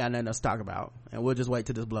 we ain't got nothing else to talk about and we'll just wait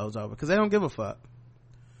till this blows over, because they don't give a fuck.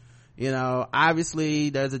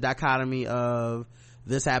 Obviously there's a dichotomy of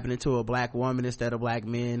this happening to a black woman instead of black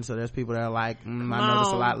men, so there's people that are like, I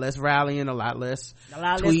noticed a lot less rallying, a lot less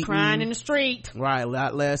crying in the street, right? A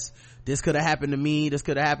lot less, this could have happened to me, this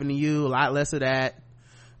could have happened to you, a lot less of that.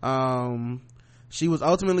 She was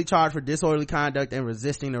ultimately charged for disorderly conduct and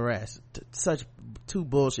resisting arrest. Such two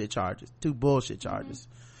bullshit charges.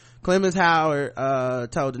 Clemens Howard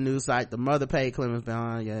told the news site the mother paid Clemens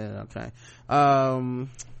bond.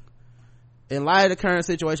 In light of the current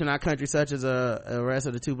situation in our country, such as arrest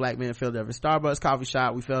of the 2 black men in Philadelphia Starbucks coffee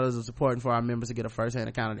shop, we felt it was important for our members to get a first-hand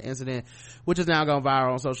account of the incident, which is now gone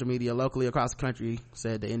viral on social media locally across the country,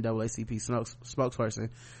 said the NAACP spokesperson.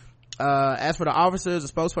 As for the officers,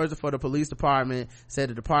 the spokesperson for the police department said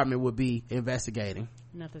the department would be investigating.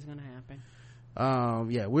 Nothing's gonna happen.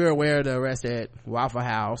 We're aware of the arrest at Waffle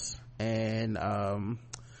House and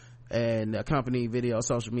accompanying video on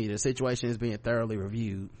social media. The situation is being thoroughly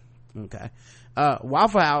reviewed. Okay.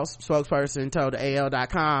 Waffle House spokesperson told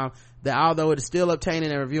AL.com that although it is still obtaining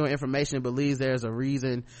and reviewing information, it believes there's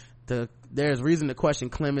reason to question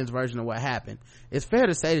Clemens' version of what happened. It's fair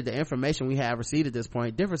to say that the information we have received at this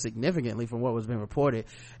point differs significantly from what was been reported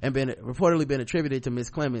and reportedly been attributed to Ms.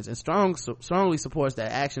 Clemens, and strongly supports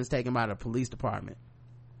that actions taken by the police department.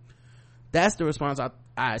 That's the response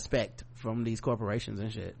I expect from these corporations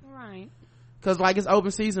and shit. Right. Cause like, it's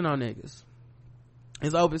open season on niggas.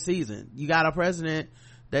 It's open season. You got a president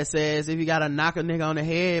that says if you gotta knock a nigga on the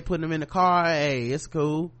head, put him in the car, hey, it's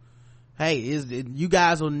cool. Hey, you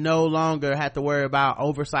guys will no longer have to worry about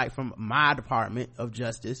oversight from my Department of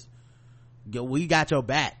Justice. We got your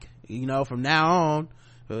back. From now on,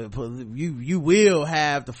 you will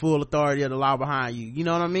have the full authority of the law behind you. You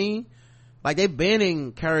know what I mean? Like, they've been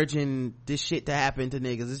encouraging this shit to happen to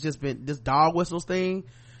niggas. It's just been this dog whistles thing.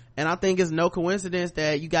 And I think it's no coincidence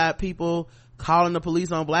that you got people calling the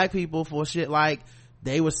police on black people for shit like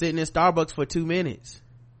they were sitting in Starbucks for 2 minutes.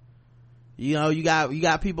 You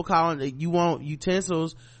got people calling, you want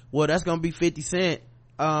utensils, well, that's gonna be 50 cents,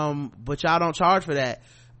 but y'all don't charge for that.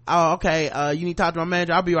 Oh, okay, you need to talk to my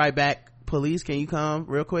manager, I'll be right back. Police, can you come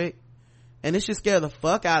real quick? And it should scare the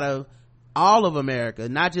fuck out of all of America,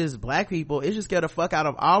 not just black people. It should scare the fuck out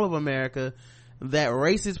of all of America that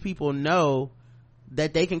racist people know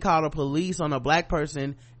that they can call the police on a black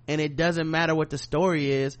person and it doesn't matter what the story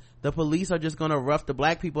is, the police are just gonna rough the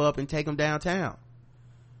black people up and take them downtown.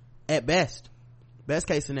 At best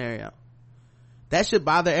case scenario. That should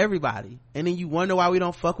bother everybody, and then you wonder why we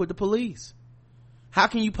don't fuck with the police. How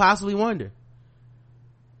can you possibly wonder?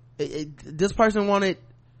 This person wanted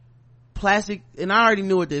plastic, and I already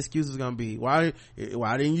knew what the excuse was gonna be. Why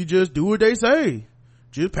didn't you just do what they say?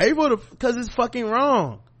 Just pay for because it's fucking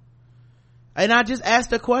wrong. And I just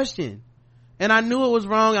asked a question, and I knew it was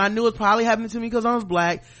wrong. I knew it probably happened to me because I was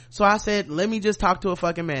black, so I said, let me just talk to a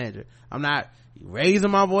fucking manager. I'm not raising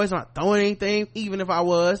my voice, I'm not throwing anything, even if I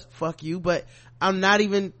was, fuck you, but I'm not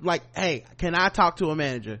even like, hey, can I talk to a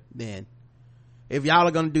manager then, if y'all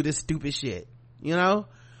are gonna do this stupid shit? It's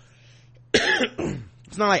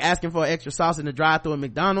not like asking for extra sauce in the drive-thru at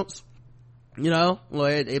McDonald's. Well,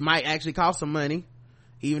 it might actually cost some money,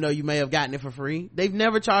 even though you may have gotten it for free. They've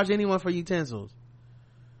never charged anyone for utensils.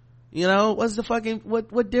 What's the fucking,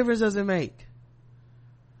 what difference does it make?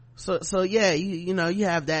 So yeah, you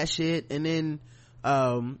have that shit. And then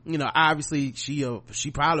Obviously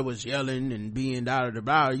she probably was yelling and being da.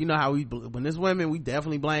 You know how when it's women, we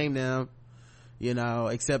definitely blame them,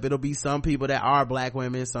 except it'll be some people that are black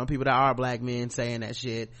women, some people that are black men saying that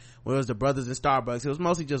shit. When it was the brothers in Starbucks, it was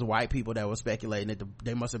mostly just white people that were speculating that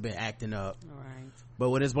they must have been acting up. Right.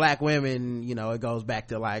 But when it's black women, it goes back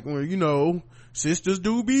to like, well, sisters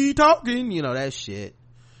do be talking, that shit.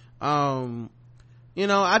 I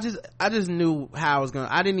just knew how I was gonna,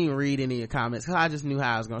 I didn't even read any of the comments because I just knew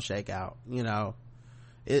how I was gonna shake out.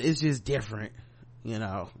 It's just different,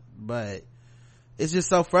 but it's just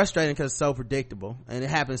so frustrating because it's so predictable and it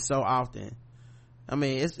happens so often. I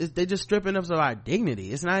mean, they're just stripping us of our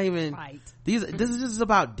dignity. It's not even right. This is just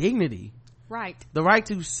about dignity. Right. The right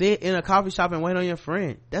to sit in a coffee shop and wait on your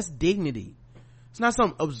friend. That's dignity. It's not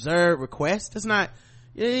some absurd request. It's not,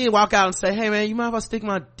 you didn't walk out and say, hey man, you mind if I stick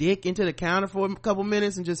my dick into the counter for a couple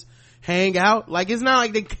minutes and just hang out? Like, it's not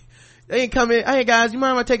like they ain't come in, hey guys, you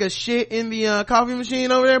mind if I take a shit in the coffee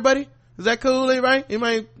machine over there, buddy? Is that cool, right?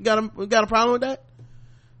 Anybody got a problem with that?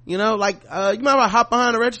 You mind if I hop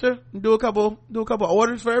behind the register and do a couple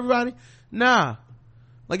orders for everybody? Nah.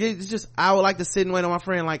 Like, it's just, I would like to sit and wait on my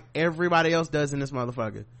friend like everybody else does in this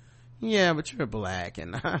motherfucker. Yeah, but you're black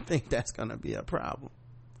and I think that's gonna be a problem.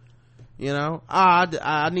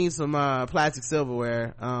 I need some plastic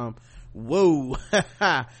silverware. Whoa.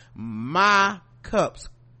 My cups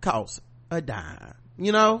cost a dime.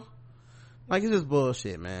 Like, it's just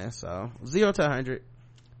bullshit, man. So 0 to 100.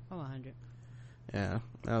 100. Yeah,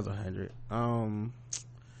 that was 100.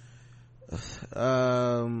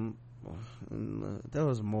 There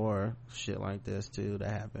was more shit like this too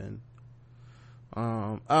that happened.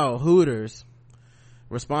 Hooters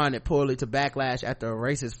responded poorly to backlash after a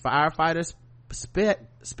racist firefighter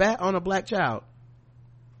spat on a black child.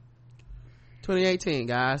 2018,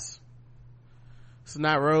 guys. It's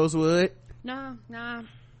not Rosewood. Nah.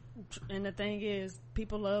 And the thing is,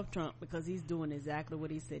 people love Trump because he's doing exactly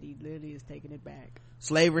what he said. He literally is taking it back.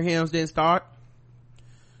 Slavery hymns didn't start.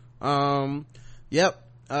 Yep.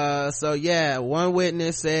 So yeah, one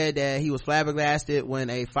witness said that he was flabbergasted when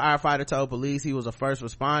a firefighter told police he was a first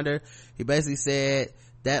responder. He basically said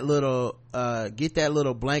that little, get that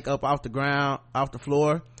little blank up off the ground, off the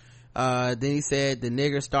floor. Then he said the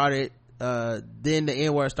nigger started, then the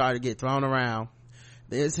N-word started to get thrown around.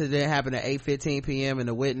 The incident happened at 8:15 p.m. and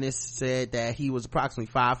the witness said that he was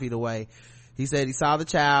approximately 5 feet away. He said he saw the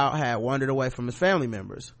child had wandered away from his family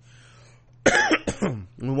members. When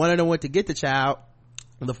one of them went to get the child,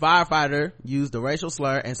 the firefighter used the racial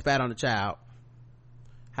slur and spat on the child.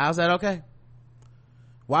 How's that okay?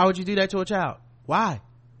 Why would you do that to a child? Why?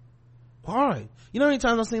 You know how many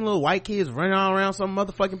times I've seen little white kids running all around some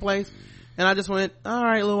motherfucking place? And I just went, all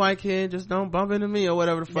right, little white kid, just don't bump into me or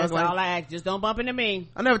whatever the fuck. That's all I ask. Just don't bump into me.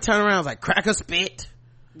 I never turn around and was like, crack a spit.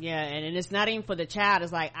 Yeah, and it's not even for the child.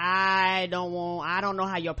 It's like, I don't know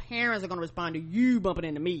how your parents are going to respond to you bumping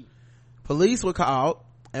into me. Police were called,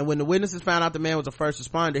 and when the witnesses found out the man was a first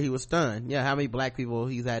responder, he was stunned. Yeah, how many black people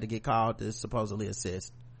he's had to get called to supposedly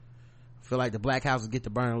assist? I feel like the black houses get to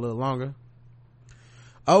burn a little longer.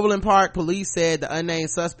 Overland Park police said the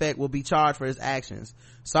unnamed suspect will be charged for his actions.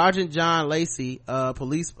 Sergeant John Lacey,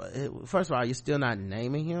 police, first of all, you're still not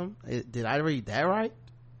naming him? Did I read that right?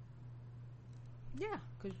 Yeah.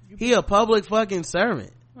 He a public fucking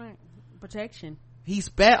servant. Right. Protection. He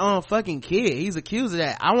spat on a fucking kid. He's accused of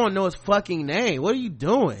that. I want to know his fucking name. What are you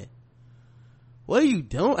doing?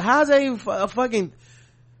 How's that even a fucking...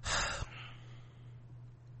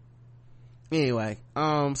 Anyway,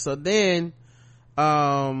 so then,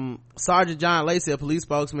 Sergeant John Lacey, a police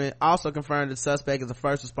spokesman, also confirmed the suspect is a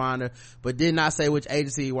first responder, but did not say which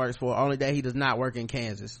agency he works for, only that he does not work in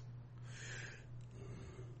Kansas.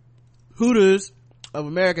 Hooters of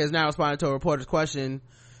America is now responding to a reporter's question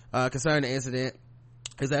concerning the incident.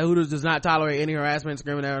 Is that Hooters does not tolerate any harassment,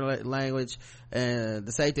 discriminatory language, and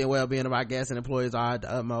the safety and well-being of our guests and employees are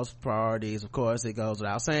the utmost priorities. Of course, it goes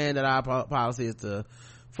without saying that our policy is to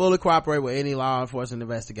fully cooperate with any law enforcement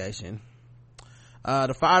investigation.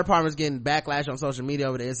 The fire department is getting backlash on social media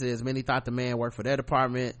over the incident. Many thought the man worked for their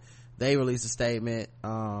department. They released a statement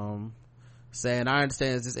saying, I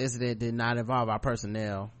understand this incident did not involve our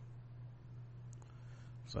personnel.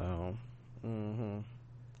 So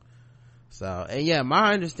and yeah,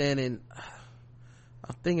 my understanding,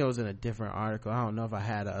 I think it was in a different article, I don't know if I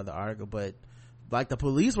had the other article, but like the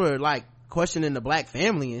police were like questioning the black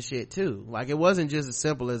family and shit too. Like, it wasn't just as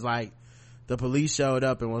simple as like the police showed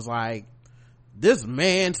up and was like, this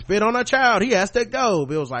man spit on a child, he has to go.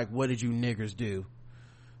 But it was like, what did you niggers do?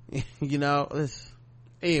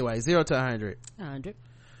 Anyway, 0 to 100. 100.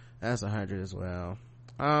 That's 100 as well.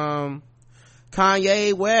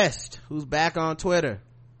 Kanye West, who's back on Twitter,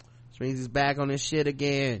 which means he's back on this shit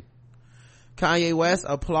again. Kanye West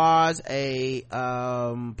applauds a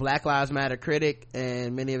Black Lives Matter critic,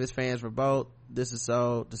 and many of his fans were both. This is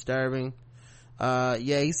so disturbing.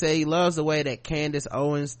 He said he loves the way that Candace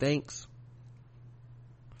Owens thinks.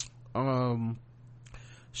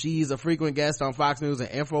 She's a frequent guest on Fox News and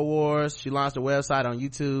InfoWars. She launched a website on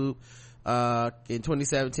YouTube in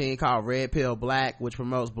 2017 called Red Pill Black, which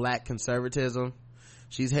promotes black conservatism.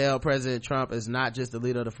 She's hailed President Trump as not just the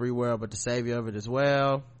leader of the free world but the savior of it as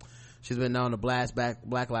well. She's been known to blast back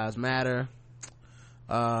Black Lives Matter.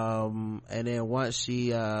 And then once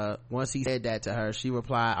he said that to her, she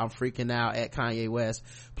replied, "I'm freaking out at Kanye West.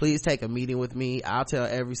 Please take a meeting with me. I'll tell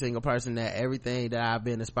every single person that everything that I've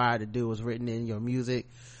been inspired to do was written in your music.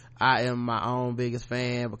 I am my own biggest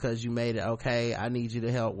fan because you made it okay. I need you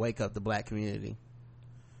to help wake up the black community."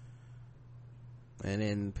 And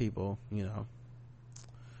then people,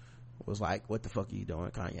 was like, what the fuck are you doing,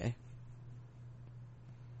 Kanye?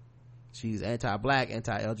 She's anti-black,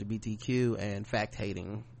 anti-LGBTQ, and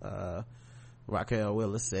fact-hating, Raquel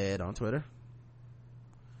Willis said on Twitter.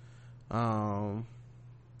 I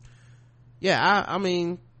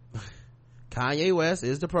mean, Kanye West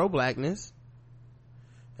is the pro-blackness,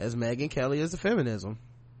 as Megyn Kelly is the feminism.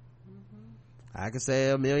 I can say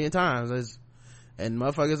it a million times. And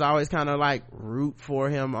motherfuckers always kind of like root for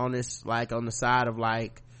him on this, like on the side of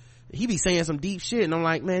like, he be saying some deep shit, and I'm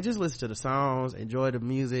like, man, just listen to the songs, enjoy the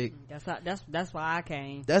music. That's why I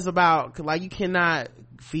came. That's about, like, you cannot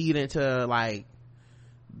feed into like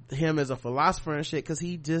him as a philosopher and shit, because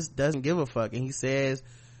he just doesn't give a fuck, and he says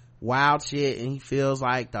wild shit, and he feels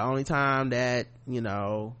like the only time that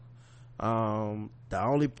the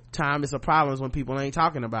only time it's a problem is when people ain't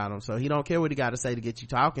talking about him. So he don't care what he got to say to get you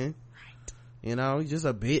talking. Right. He's just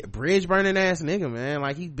a bridge burning ass nigga, man.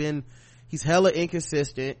 Like, he's hella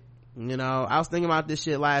inconsistent. I was thinking about this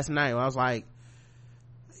shit last night. I was like,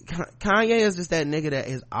 Kanye is just that nigga that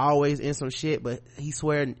is always in some shit, but he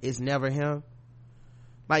swear it's never him.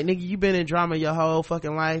 Like, nigga, you been in drama your whole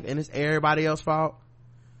fucking life, and it's everybody else's fault.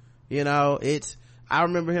 I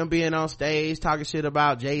remember him being on stage talking shit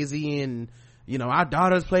about Jay-Z and, our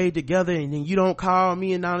daughters played together, and then you don't call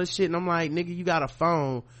me and all this shit. And I'm like, nigga, you got a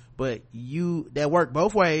phone, but that work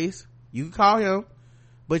both ways. You can call him,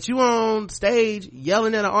 but you on stage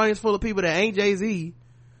yelling at an audience full of people that ain't Jay-Z,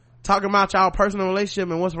 talking about y'all personal relationship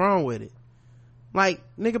and what's wrong with it. Like,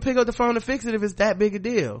 nigga, pick up the phone and fix it if it's that big a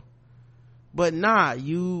deal. But nah,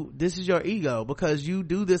 this is your ego, because you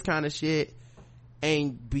do this kind of shit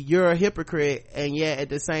and you're a hypocrite, and yet at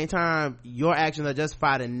the same time your actions are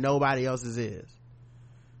justified and nobody else's is.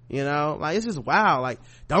 Like, it's just wild. Like,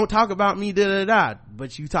 don't talk about me,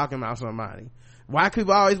 but you talking about somebody. Why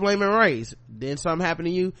people always blaming race? Then something happened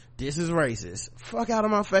to you, this is racist. Fuck out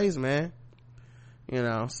of my face, man.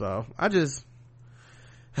 So I just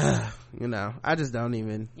I just don't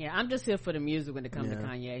even. Yeah, I'm just here for the music when it comes to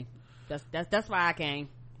Kanye. That's why I came.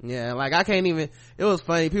 Yeah, like, I can't even. It was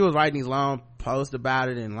funny, people was writing these long posts about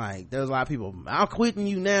it, and like there was a lot of people, I'm quitting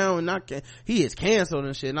you now, and he is canceled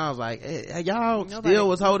and shit. And I was like, hey, y'all still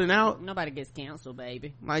was holding out. Nobody gets canceled,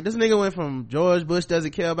 baby. Like, this nigga went from George Bush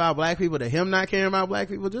doesn't care about black people to him not caring about black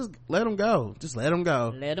people. Just let him go.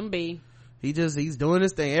 Let him be. He's doing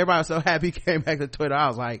this thing. Everybody was so happy he came back to Twitter. I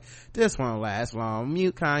was like, this won't last long.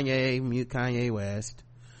 Mute Kanye West.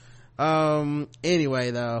 Anyway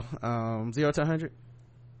though, 0 to 100.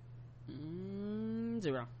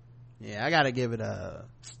 0. Yeah, I gotta give it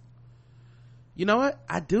you know what,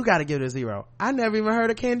 I do gotta give it a 0. I never even heard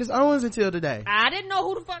of Candace Owens until today. I didn't know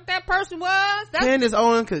who the fuck that person was. Candace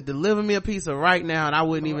Owens could deliver me a pizza right now, and I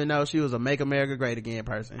wouldn't even know she was a Make America Great Again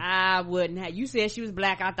person. I wouldn't have. You said she was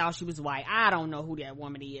black, I thought she was white. I don't know who that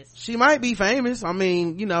woman is. She might be famous. I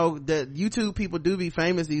mean, the YouTube people do be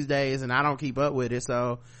famous these days, and I don't keep up with it,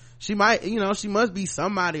 so she might, she must be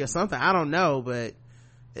somebody or something. I don't know, but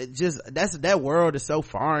it just, that world is so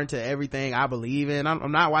foreign to everything I believe in.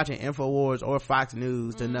 I'm not watching InfoWars or Fox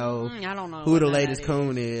News to know, I don't know who the latest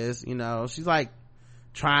coon is. She's like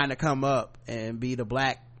trying to come up and be the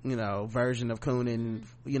black, version of Coonan.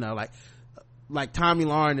 Like Tommy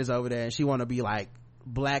Lauren is over there, and she want to be like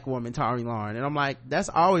black woman Tommy Lauren, and I'm like, that's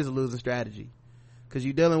always a losing strategy, because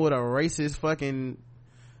you're dealing with a racist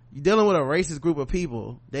group of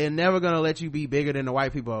people. They're never gonna let you be bigger than the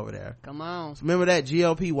white people over there. Come on. So remember that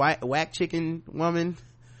GOP whack chicken woman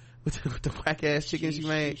with the whack ass chicken she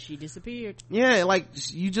made? She disappeared. Yeah, like,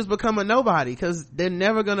 you just become a nobody, because they're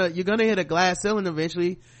never you're gonna hit a glass ceiling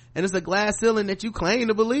eventually, and it's a glass ceiling that you claim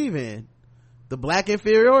to believe in. The black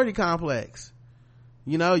inferiority complex.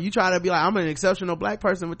 You know, you try to be like, I'm an exceptional black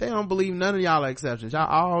person, but they don't believe none of y'all are exceptions. Y'all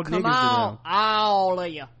all Come niggas on, to them. all of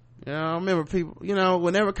you. You know, I remember people, you know,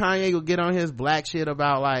 whenever Kanye would get on his black shit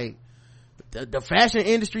about like the fashion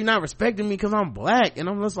industry not respecting me because I'm black, and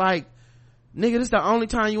I'm just like, nigga, this the only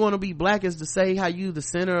time you want to be black is to say how you the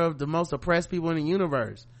center of the most oppressed people in the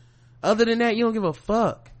universe. Other than that, you don't give a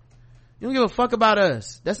fuck. You don't give a fuck about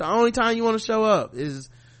us. That's the only time you want to show up, is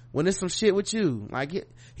when there's some shit with you. Like,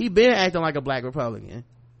 he been acting like a black Republican.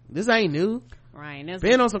 This ain't new. Right. And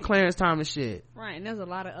been on some Clarence Thomas shit. Right. And there's a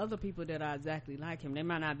lot of other people that are exactly like him. They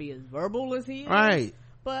might not be as verbal as he is. Right.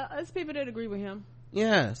 But there's people that agree with him.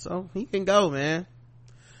 Yeah. So he can go, man.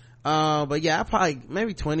 But yeah, I probably,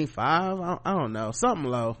 maybe 25. I don't know. Something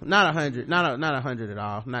low. Not 100. Not 100 at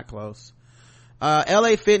all. Not close.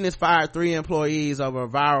 LA Fitness fired 3 employees over a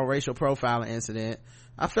viral racial profiling incident.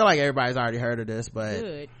 I feel like everybody's already heard of this, but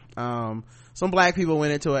Good. Some black people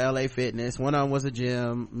went into a LA Fitness. One of them was a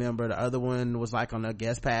gym member, the other one was like on a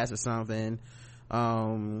guest pass or something.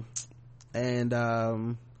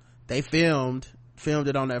 They filmed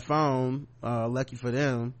it on their phone, lucky for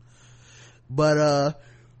them. But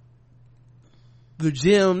the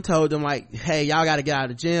gym told them like, hey, y'all gotta get out of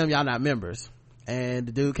the gym, y'all not members. And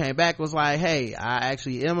the dude came back, was like, hey, I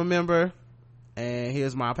actually am a member, and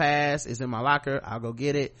here's my pass, it's in my locker, I'll go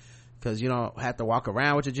get it, because you don't have to walk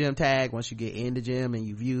around with your gym tag. Once you get in the gym and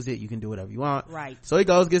you've used it, you can do whatever you want. Right. So he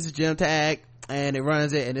goes, gets his gym tag, and it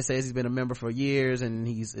runs it, and it says he's been a member for years and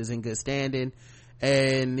is in good standing.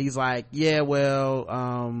 And he's like, yeah,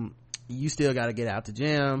 well, you still got to get out the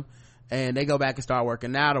gym. And they go back and start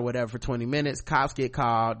working out or whatever for 20 minutes. Cops get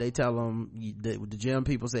called. They tell them the gym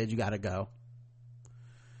people said you got to go.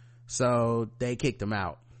 So they kicked him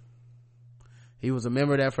out. He was a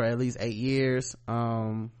member there for at least 8 years.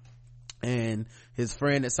 And his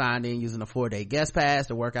friend had signed in using a 4-day guest pass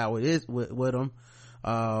to work out with him.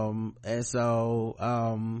 And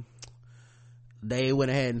so they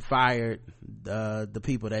went ahead and fired the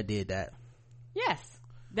people that did that. Yes.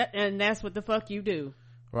 And that's what the fuck you do.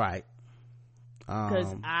 Right.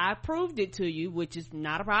 Because I proved it to you, which is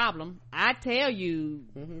not a problem. I tell you,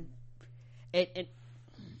 and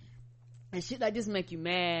shit like this make you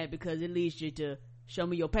mad because it leads you to show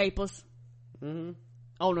me your papers on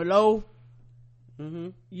the low.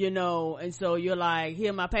 You know, and so you're like, here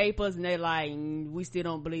are my papers, and they're like, we still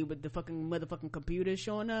don't believe what the fucking motherfucking computer is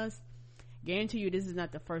showing us. Guarantee you this is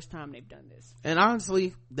not the first time they've done this. And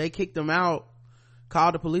honestly, they kicked him out,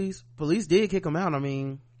 called the police did kick him out. I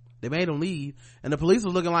mean, they made him leave, and the police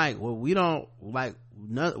was looking like, well, we don't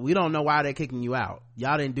know why they're kicking you out.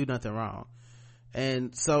 Y'all didn't do nothing wrong.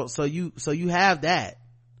 And so you have that,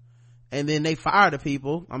 and then they fire the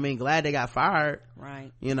people. I mean, glad they got fired,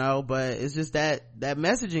 right? You know, but it's just that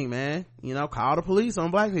messaging, man. You know, call the police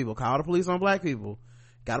on black people, call the police on black people.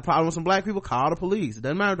 Got a problem with some black people, call the police. It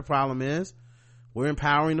doesn't matter what the problem is, we're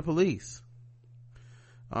empowering the police.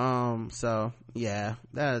 So yeah,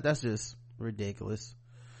 that's just ridiculous.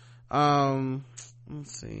 Let's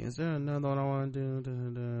see, is there another one I want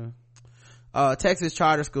to do? Texas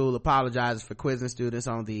charter school apologizes for quizzing students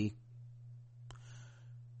on the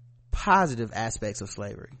positive aspects of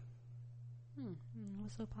slavery.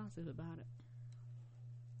 What's so positive about it?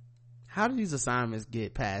 How do these assignments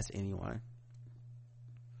get past anyone?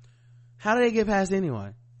 How do they get past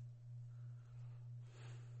anyone?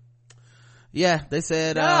 Yeah, they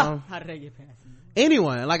said how did they get past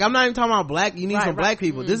anyone? Like, I'm not even talking about black, you need some black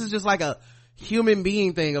people. Mm-hmm. This is just like a human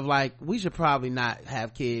being thing of like, we should probably not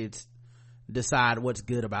have kids decide what's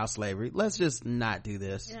good about slavery. Let's just not do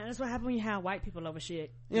this. Yeah, that's what happened when you have white people over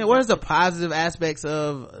shit. Yeah, what is the positive aspects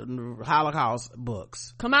of Holocaust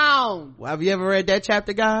books? Come on. Well, have you ever read that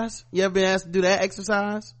chapter, guys? You ever been asked to do that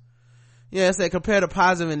exercise? Yeah, it said compare the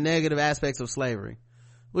positive and negative aspects of slavery,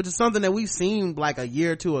 which is something that we've seen like a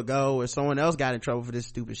year or two ago where someone else got in trouble for this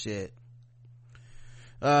stupid shit.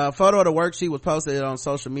 A photo of the worksheet was posted on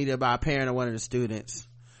social media by a parent of one of the students.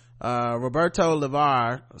 Roberto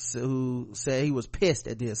Levar, who said he was pissed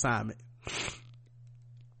at the assignment.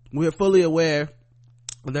 We're fully aware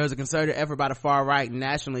there's a concerted effort by the far right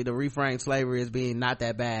nationally to reframe slavery as being not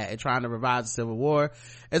that bad and trying to revive the Civil War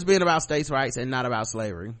as being about states' rights and not about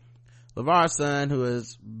slavery. Levar's son, who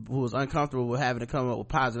was uncomfortable with having to come up with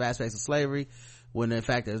positive aspects of slavery when in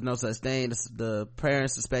fact there's no such thing, the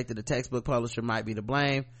parents suspected the textbook publisher might be to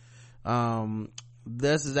blame.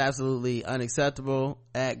 This is absolutely unacceptable.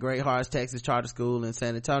 At Great Hearts Texas Charter School in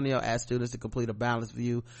San Antonio, asked students to complete a balanced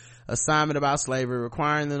view assignment about slavery,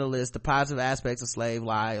 requiring them to list the positive aspects of slave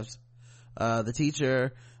lives. The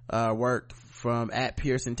teacher worked from at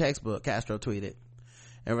Pearson textbook, Castro tweeted.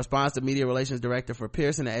 In response, the media relations director for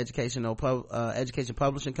Pearson, an education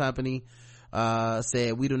publishing company,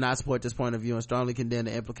 said, "We do not support this point of view and strongly condemn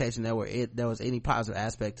the implication that there was any positive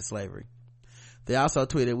aspect to slavery." They also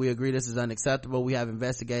tweeted, "We agree this is unacceptable. We have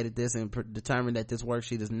investigated this and determined that this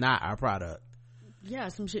worksheet is not our product." Yeah,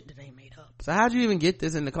 some shit that they made up. So how'd you even get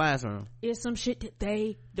this in the classroom? It's some shit that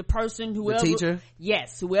the the teacher?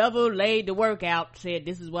 Yes, whoever laid the work out said,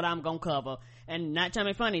 this is what I'm gonna cover. And not trying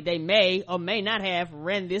to be funny, they may or may not have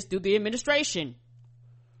ran this through the administration.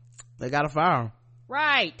 They gotta fire him.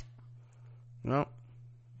 Right. No.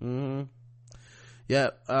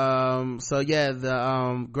 Yep. So yeah,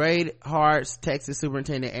 the Great Hearts Texas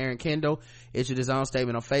Superintendent Aaron Kendall issued his own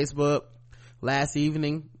statement on Facebook. Last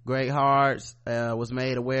evening, Great Hearts was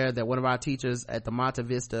made aware that one of our teachers at the Monte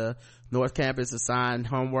Vista North Campus assigned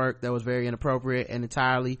homework that was very inappropriate and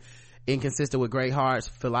entirely inconsistent with Great Hearts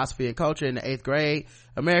philosophy and culture. In the 8th grade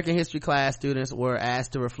American history class, students were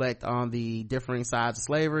asked to reflect on the differing sides of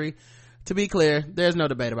slavery. To be clear, there's no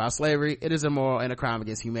debate about slavery. It is immoral and a crime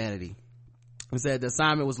against humanity. He said the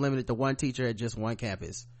assignment was limited to one teacher at just one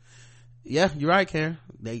campus. Yeah, you're right, Karen.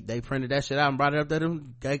 They printed that shit out and brought it up to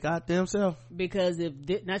them. They got themselves. Because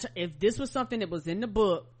if this was something that was in the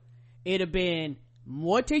book, it'd have been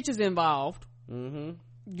more teachers involved. You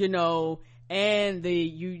know, and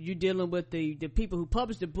you dealing with the people who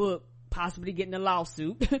published the book possibly getting a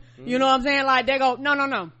lawsuit. You know what I'm saying? Like they go,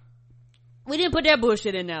 no, we didn't put that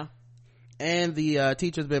bullshit in there. And the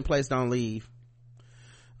teacher's been placed on leave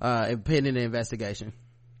pending the investigation.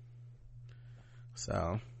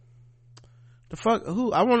 So the fuck,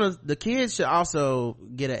 the kids should also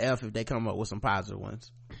get an F if they come up with some positive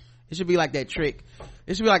ones. It should be like that trick.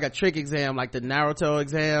 It should be like a trick exam, like the Naruto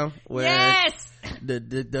exam, where yes!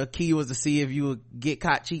 the key was to see if you would get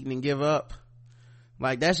caught cheating and give up.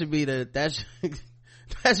 Like that should be that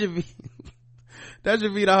should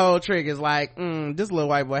be the whole trick. It's like, this little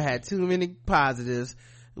white boy had too many positives.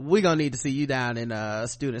 We gonna need to see you down in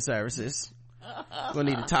student services.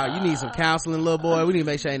 Gonna need to talk. You need some counseling, little boy. We need to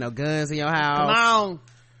make sure ain't no guns in your house.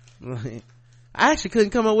 Come on. I actually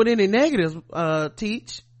couldn't come up with any negatives,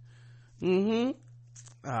 teach.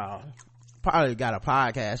 Oh, probably got a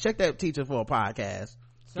podcast. Check that teacher for a podcast.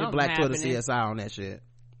 Get Black Twitter CSI on that shit.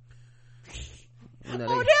 You know, they'll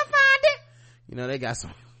find it. You know, they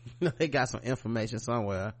got some information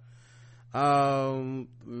somewhere.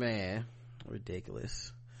 Man,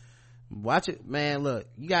 ridiculous. Watch it, man. Look,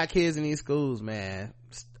 you got kids in these schools, man.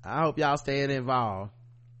 I hope y'all staying involved.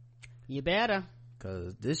 You better,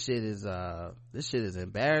 cause this shit is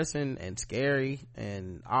embarrassing and scary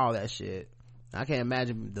and all that shit. I can't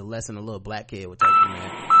imagine the lesson a little black kid would take from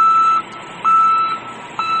that.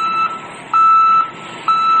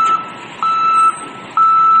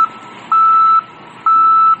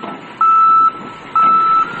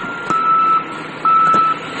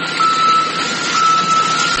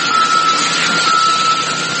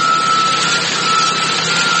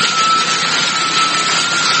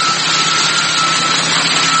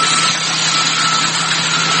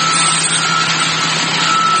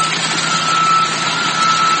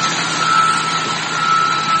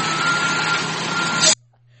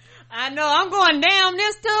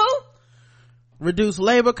 Reduce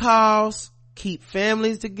labor costs, keep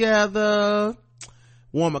families together,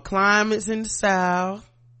 warmer climates in the South,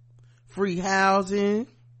 free housing,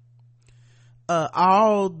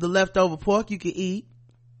 all the leftover pork you can eat,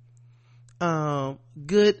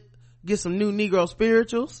 get some new Negro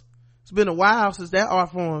spirituals. It's been a while since that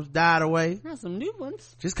art form's died away. Got some new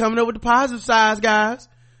ones. Just coming up with the positive sides, guys.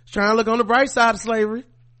 Just trying to look on the bright side of slavery.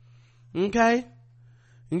 Okay?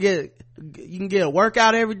 You can get a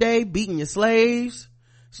workout every day beating your slaves.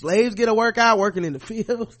 Slaves get a workout working in the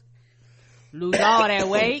fields. Lose all that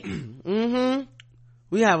weight.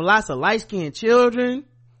 We have lots of light-skinned children.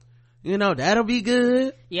 You know, that'll be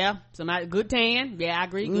good. Yeah, somebody good tan. Yeah, I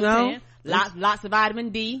agree. Good tan. Lots of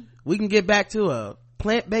vitamin D. We can get back to a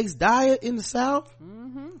plant-based diet in the South.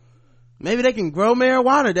 Maybe they can grow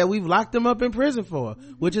marijuana that we've locked them up in prison for,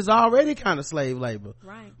 which is already kind of slave labor.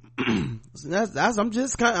 Right. I'm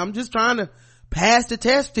just trying to pass the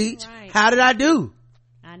test, teach. Right. How did I do?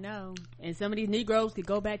 I know. And some of these Negroes could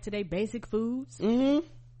go back to their basic foods. And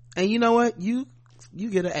you know what? You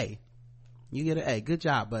get an A. You get an A. Good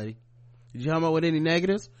job, buddy. Did you come up with any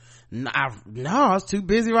negatives? No, I was too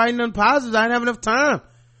busy writing them positives. I didn't have enough time.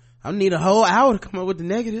 I need a whole hour to come up with the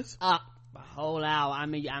negatives. A whole hour. I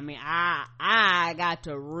mean, I got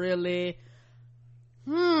to really,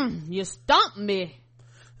 you stumped me.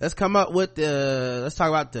 Let's talk about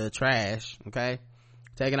the trash. Okay.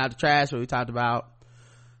 Taking out the trash, what we talked about.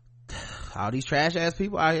 all these trash ass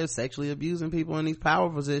people out here sexually abusing people in these power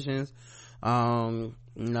positions. You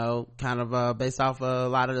know, kind of based off a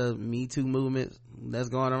lot of the Me Too movement that's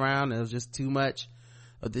going around. There was just too much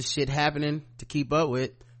of this shit happening to keep up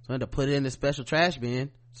with, so I had to put it in the special trash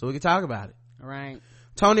bin so we could talk about it. Right.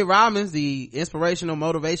 Tony Robbins, the inspirational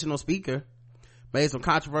motivational speaker, made some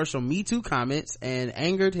controversial Me Too comments and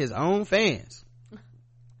angered his own fans. He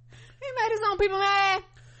made his own people mad.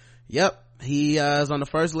 Yep. He is on the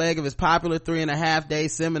first leg of his popular 3.5 day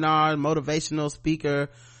seminar. Motivational speaker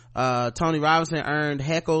Tony Robinson earned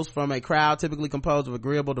heckles from a crowd typically composed of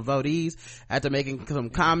agreeable devotees after making some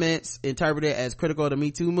comments interpreted as critical of the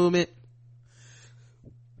Me Too movement.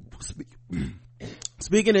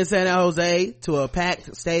 Speaking in San Jose to a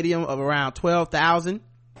packed stadium of around 12,000.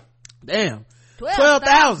 Damn.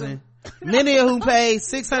 12,000. Many of whom paid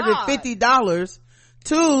 $650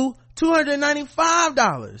 to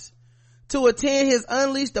 $295 to attend his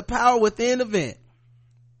Unleash the Power Within event.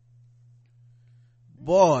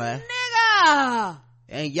 Boy. Nigga.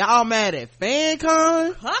 And y'all mad at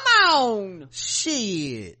FanCon? Come on.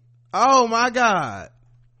 Shit. Oh my god.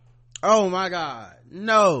 Oh my god.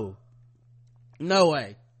 No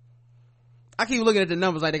way. I keep looking at the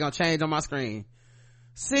numbers like they're gonna change on my screen.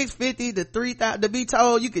 650 to 3,000 to be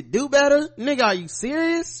told you could do better. Nigga, are you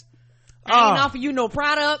serious? I ain't offer you no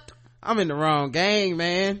product. I'm in the wrong game,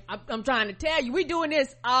 man. I'm trying to tell you, we doing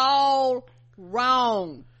this all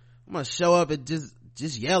wrong. I'm gonna show up and just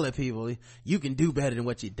yell at people. You can do better than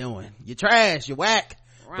what you're doing. You're trash, you're whack.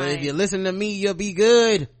 Right. But if you listen to me, you'll be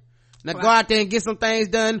good. Now go out there and get some things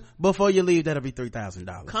done before you leave. That'll be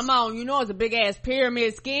 $3,000. Come on, you know it's a big ass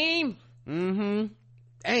pyramid scheme. Damn.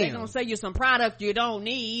 They gonna sell you some product you don't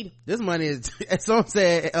need. This money is, as someone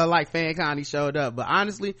said, like FanCon, he showed up, but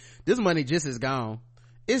honestly, this money just is gone.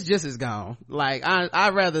 It's just as gone. Like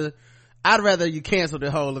I'd rather you cancel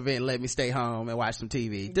the whole event and let me stay home and watch some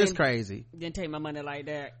TV. This crazy. Didn't take my money like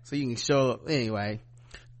that. So you can show up anyway.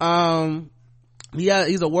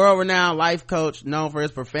 He's a world-renowned life coach known for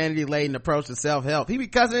his profanity-laden approach to self-help. He be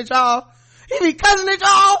cussing at y'all. He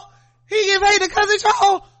get paid to cuss at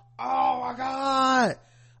y'all. Oh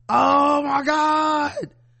my god.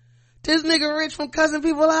 This nigga rich from cussing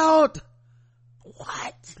people out.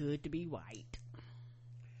 What? Good to be white.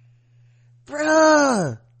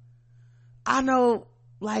 Bruh. I know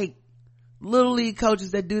like little league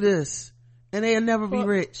coaches that do this and they'll never be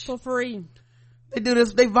rich. For free. They do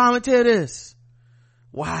this, they volunteer this.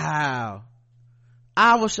 Wow.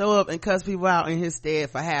 I will show up and cuss people out in his stead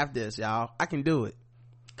for half this, y'all. I can do it.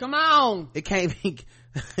 Come on. It can't be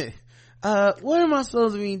what am I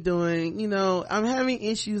supposed to be doing? You know, I'm having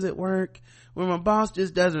issues at work where my boss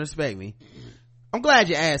just doesn't respect me. I'm glad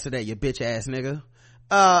you asked for that, you bitch ass nigga.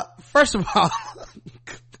 First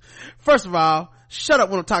of all, shut up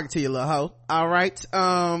when I'm talking to you, little hoe. All right.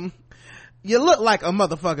 You look like a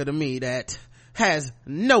motherfucker to me that has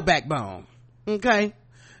no backbone. Okay.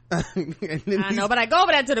 I know, but I go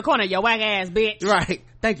over there to the corner, you whack ass bitch. Right.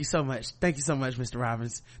 Thank you so much, Mr.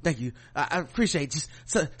 Robbins. Thank you. I appreciate just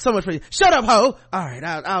so much for you. Shut up, hoe. All right,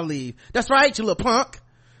 I'll leave. That's right, you little punk.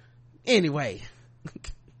 Anyway.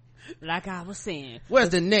 Like I was saying, where's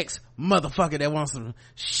the next motherfucker that wants some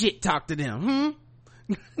shit talk to them?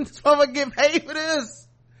 This motherfucker get paid for this.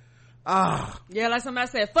 Yeah, like somebody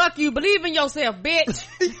said, fuck you, believe in yourself, bitch.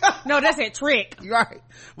 No, that's a trick. Right.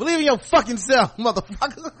 Believe in your fucking self,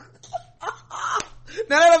 motherfucker.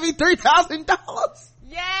 Now that'll be $3,000.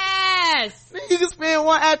 Yes. You can spend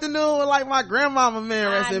one afternoon with like my grandmama,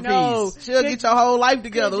 man, rest in peace. She'll get your whole life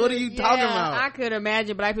together. What are you talking about? I could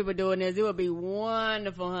imagine black people doing this. It would be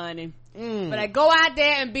wonderful, honey. But I go out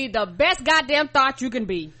there and be the best goddamn thought you can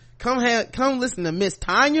be. Come listen to Miss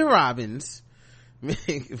Tanya Robbins.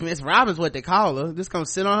 Miss Robbins, what they call her. Just come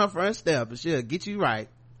sit on her front step and she'll get you right.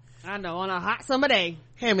 I know, on a hot summer day.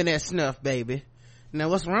 Hand me that snuff, baby. Now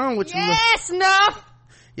what's wrong with you? Yes, snuff.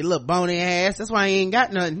 You little bony ass. That's why you ain't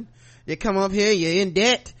got nothing. You come up here, you're in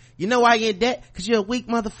debt. You know why you're in debt? Cause you're a weak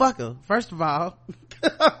motherfucker, first of all.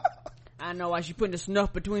 I know why she putting the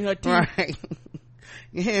snuff between her teeth. Right.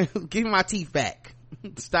 Yeah, give me my teeth back.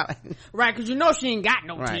 Stop. Right, cause you know she ain't got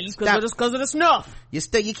no teeth cause of the snuff. You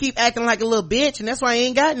keep acting like a little bitch and that's why you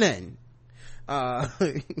ain't got nothing.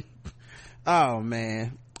 Oh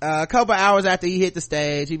man. A couple hours after he hit the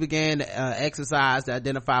stage, he began to exercise to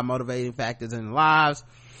identify motivating factors in their lives.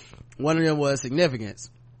 One of them was significance.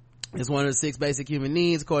 It's one of the 6 basic human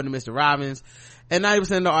needs, according to Mr. Robbins. And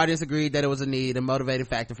 90% of the audience agreed that it was a need, a motivating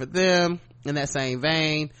factor for them. In that same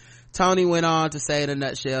vein, Tony went on to say in a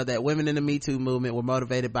nutshell that women in the Me Too movement were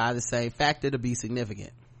motivated by the same factor to be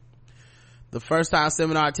significant. The first time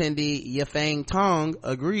seminar attendee Yafeng Tong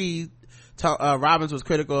agreed Robbins was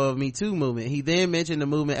critical of Me Too movement. He then mentioned the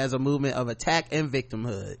movement as a movement of attack and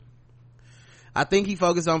victimhood. I think he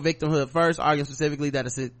focused on victimhood first, arguing specifically that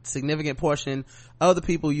a significant portion of the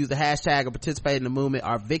people who use the hashtag or participate in the movement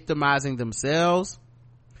are victimizing themselves.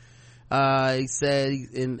 He said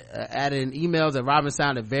added in emails that Robbins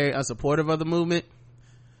sounded very unsupportive of the movement.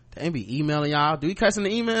 They ain't be emailing y'all. Do he cuss in the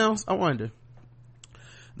emails? I wonder.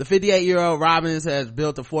 The 58-year-old Robbins has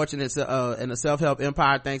built a fortune and a self-help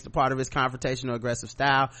empire thanks to part of his confrontational aggressive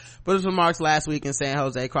style, but his remarks last week in San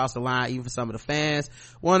Jose crossed the line even for some of the fans.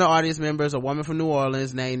 One of the audience members, a woman from New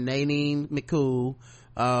Orleans named Nadine McCool,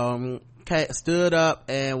 stood up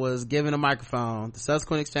and was given a microphone. The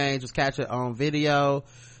subsequent exchange was captured on video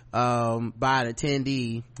by an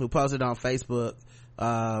attendee who posted on Facebook,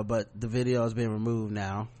 but the video has been removed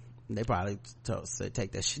now. They probably said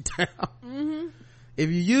take that shit down. Mm-hmm. If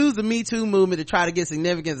you use the Me Too movement to try to get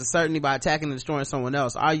significance and certainty by attacking and destroying someone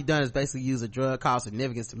else, all you've done is basically use a drug called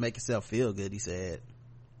significance to make yourself feel good, he said.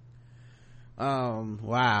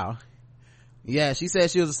 Wow. Yeah, she said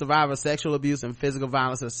she was a survivor of sexual abuse and physical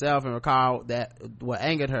violence herself, and recalled that what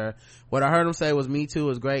angered her. What I heard him say was Me Too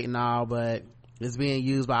is great and all, but it's being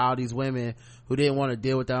used by all these women who didn't want to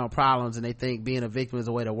deal with their own problems, and they think being a victim is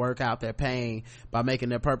a way to work out their pain by making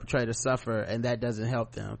their perpetrator suffer, and that doesn't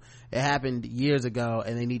help them. It happened years ago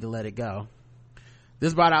and they need to let it go.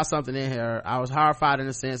 This brought out something in her. I was horrified in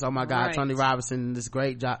a sense. Oh my God, right. Tony Robbins, this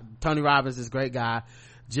great guy,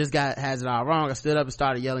 just has it all wrong. I stood up and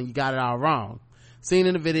started yelling, you got it all wrong. Seen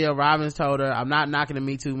in the video, Robbins told her, I'm not knocking the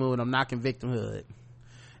Me Too movement, I'm knocking victimhood.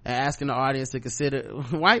 And asking the audience to consider,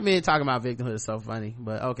 white men talking about victimhood is so funny,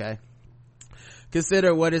 but okay.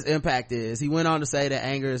 Consider what its impact is. He went on to say that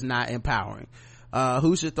anger is not empowering.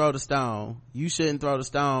 Who should throw the stone? You shouldn't throw the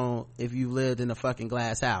stone if you lived in a fucking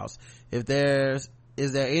glass house. Is there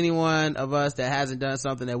anyone of us that hasn't done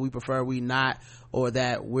something that we prefer we not, or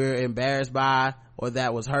that we're embarrassed by, or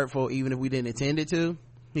that was hurtful even if we didn't intend it to?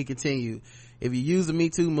 He continued, if you use the Me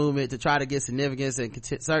Too movement to try to get significance and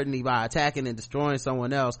certainty by attacking and destroying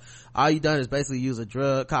someone else, all you've done is basically use a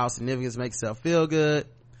drug called significance to make yourself feel good.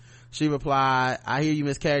 She replied, I hear you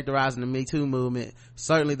mischaracterizing the Me Too movement.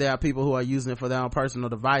 Certainly there are people who are using it for their own personal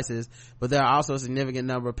devices, but there are also a significant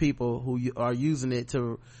number of people who are using it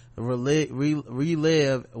to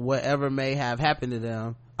relive whatever may have happened to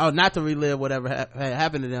them. Not to relive whatever had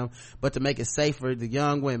happened to them, but to make it safe for the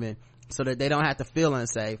young women so that they don't have to feel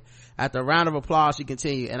unsafe. After a round of applause, she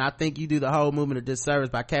continued, and I think you do the whole movement a disservice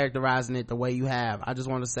by characterizing it the way you have. I just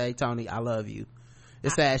want to say, Tony, I love you.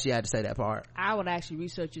 It's sad she had to say that part. I would actually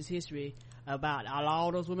research his history about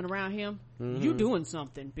all those women around him. Mm-hmm. You doing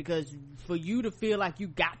something, because for you to feel like you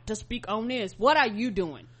got to speak on this, what are you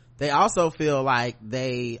doing? They also feel like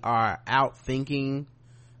they are out thinking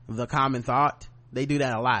the common thought. They do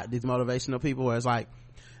that a lot, these motivational people, where it's like,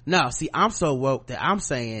 no, see, I'm so woke that I'm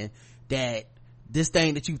saying that this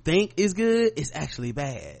thing that you think is good is actually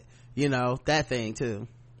bad. You know, that thing too.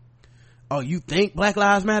 Oh, you think Black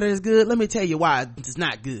Lives Matter is good? Let me tell you why it's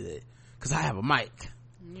not good. Because I have a mic.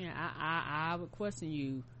 Yeah, I would question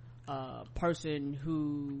you, person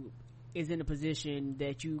who is in a position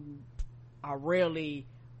that you are rarely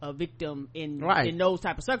a victim in those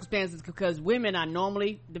type of circumstances, because women are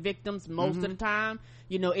normally the victims most of the time.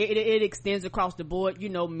 You know, it extends across the board, you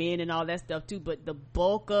know, men and all that stuff too, but the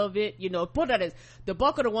bulk of it, you know, put that as the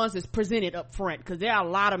bulk of the ones that's presented up front, because there are a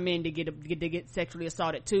lot of men that get sexually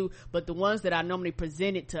assaulted too, but the ones that are normally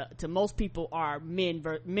presented to most people are men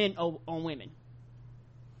on women.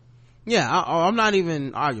 Yeah, I'm not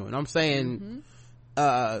even arguing. I'm saying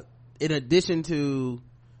in addition to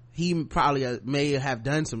he probably may have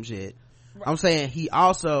done some shit, right. I'm saying he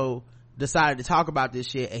also decided to talk about this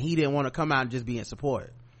shit, and he didn't want to come out and just be in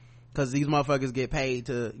support, because these motherfuckers get paid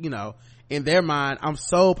to, you know, in their mind, I'm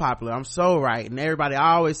so popular, I'm so right, and everybody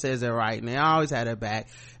always says they're right, and they always have their back,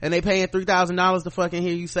 and they paying $3,000 to fucking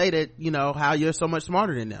hear you say that, you know, how you're so much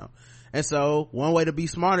smarter than them. And so one way to be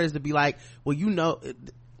smarter is to be like, well, you know,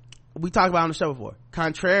 we talked about on the show before,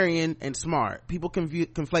 contrarian and smart. People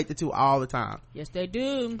conflate the two all the time. Yes, they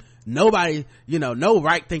do. Nobody, you know, no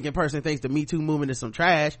right thinking person thinks the Me Too movement is some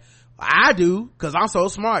trash. I do, because I'm so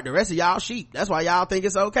smart. The rest of y'all sheep. That's why y'all think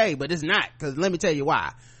it's okay, but it's not. Because let me tell you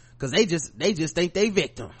why. Because they just think they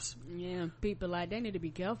victims. Yeah, people like, they need to be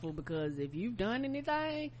careful, because if you've done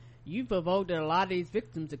anything, you've provoked a lot of these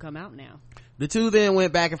victims to come out now. The two then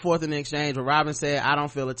went back and forth in the exchange, where Robin said, I don't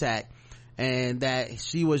feel attacked, and that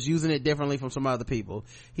she was using it differently from some other people.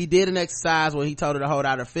 He did an exercise where he told her to hold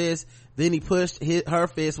out her fist, then he pushed her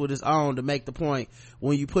fist with his own to make the point.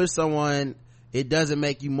 When you push someone, it doesn't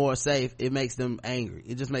make you more safe, it makes them angry.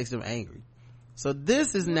 It just makes them angry. So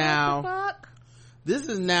this is now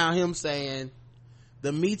him saying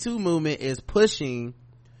the Me Too movement is pushing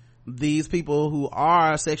these people who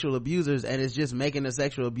are sexual abusers, and it's just making the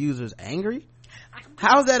sexual abusers angry.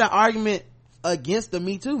 How's that an argument against the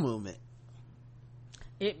Me Too movement?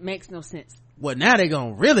 It makes no sense. Well, now they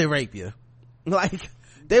gonna really rape you. Like,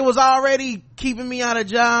 they was already keeping me out of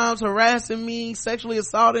jobs, harassing me, sexually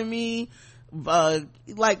assaulting me.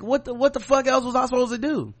 Like, what the fuck else was I supposed to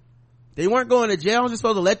do? They weren't going to jail. I was just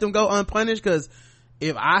supposed to let them go unpunished, because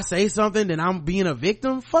if I say something, then I'm being a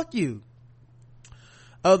victim? Fuck you.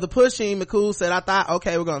 Of the pushing, McCool said, I thought,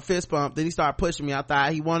 okay, we're gonna fist bump. Then he started pushing me. I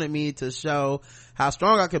thought he wanted me to show how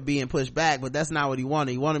strong I could be and push back, but that's not what he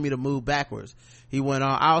wanted. He wanted me to move backwards. He went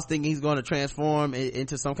on, I was thinking he's going to transform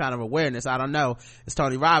into some kind of awareness. I don't know. It's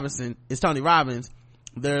Tony Robbins.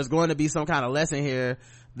 There's going to be some kind of lesson here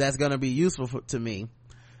that's going to be useful to me.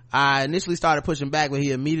 I initially started pushing back, but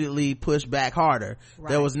he immediately pushed back harder. Right.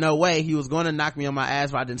 There was no way he was going to knock me on my ass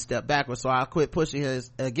if I didn't step backwards, so I quit pushing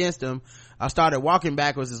against him. I started walking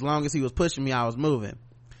backwards. As long as he was pushing me, I was moving.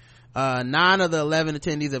 9 of the 11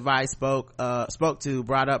 attendees advice spoke to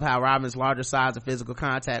brought up how Robin's larger size and physical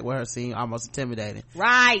contact with her seemed almost intimidating.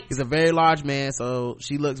 Right. He's a very large man, so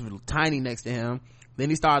she looks tiny next to him. Then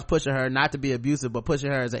he starts pushing her, not to be abusive, but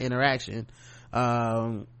pushing her as an interaction.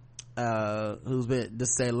 Who's been, to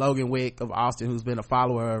say Logan Wick of Austin, who's been a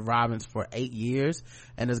follower of Robbins for 8 years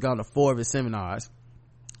and has gone to 4 of his seminars.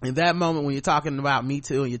 In that moment, when you're talking about Me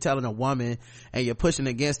Too and you're telling a woman and you're pushing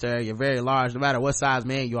against her, you're very large, no matter what size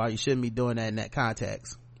man you are, you shouldn't be doing that in that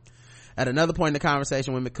context. At another point in the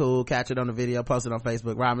conversation with McCool, catch it on the video posted on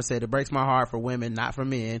Facebook, Robbins said, it breaks my heart for women, not for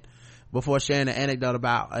men, before sharing an anecdote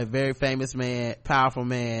about a very famous man, powerful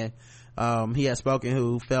man, he had spoken,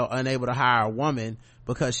 who felt unable to hire a woman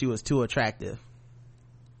because she was too attractive.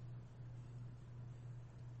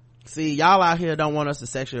 See, y'all out here don't want us to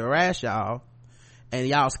sexually harass y'all, and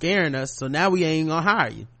y'all scaring us, so now we ain't gonna hire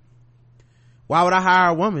you. Why would I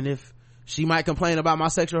hire a woman if she might complain about my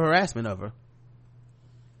sexual harassment of her?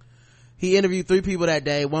 He interviewed 3 people that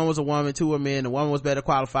day. 1 was a woman, 2 were men. The woman was better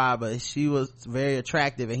qualified, but she was very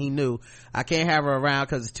attractive, and he knew, I can't have her around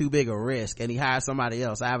because it's too big a risk, and he hired somebody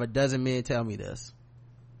else. I have a dozen men tell me this.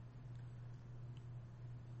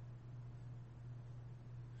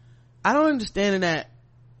 I don't understand in that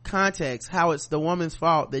context how it's the woman's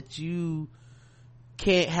fault that you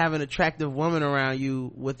can't have an attractive woman around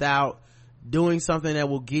you without doing something that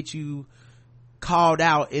will get you called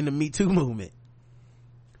out in the Me Too movement.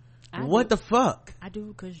 What the fuck? I do,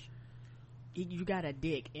 because you got a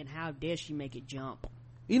dick, and how dare she make it jump?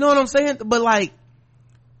 You know what I'm saying? But like,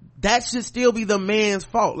 that should still be the man's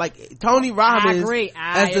fault. Like, Tony Robbins,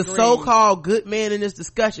 as the so-called good man in this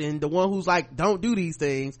discussion, the one who's like, don't do these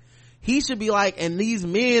things, he should be like, and these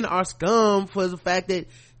men are scum for the fact that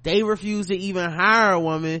they refuse to even hire a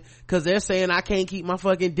woman because they're saying I can't keep my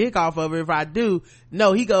fucking dick off of her if I do.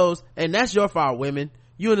 No, he goes, and that's your fault, women.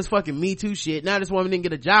 You and this fucking Me Too shit. Now this woman didn't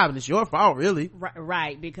get a job, and it's your fault, really.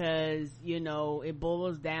 Right, because, you know, it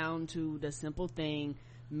boils down to the simple thing.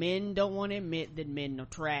 Men don't want to admit that men are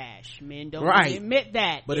trash. Men don't want to admit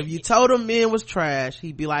that. But if you told him men was trash,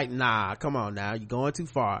 he'd be like, nah, come on now, you're going too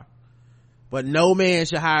far. But no man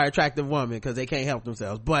should hire an attractive woman because they can't help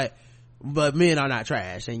themselves. But men are not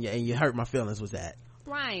trash, and you hurt my feelings with that.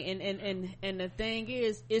 Right, and the thing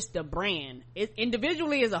is, it's the brand. It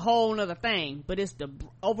individually is a whole nother thing, but it's the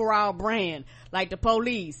overall brand. Like the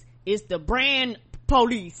police, it's the brand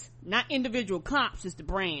police, not individual cops. It's the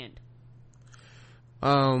brand.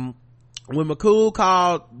 When McCool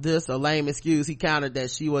called this a lame excuse, he countered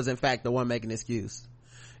that she was in fact the one making the excuse.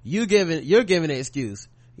 You're giving an excuse.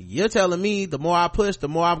 You're telling me the more I push, the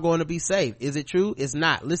more I'm going to be safe. Is it true? It's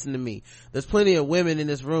not. Listen to me. There's plenty of women in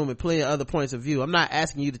this room and plenty of other points of view. I'm not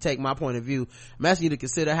asking you to take my point of view. I'm asking you to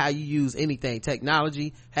consider how you use anything.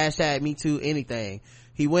 Technology, #MeToo, anything.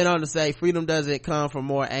 He went on to say freedom doesn't come from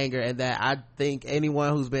more anger, and that I think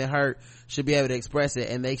anyone who's been hurt should be able to express it,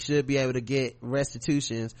 and they should be able to get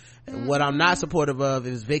restitutions. And what I'm not supportive of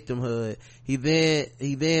is victimhood. He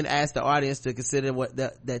then asked the audience to consider what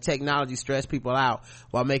that technology stressed people out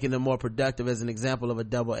while making them more productive, as an example of a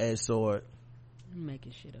double-edged sword. I'm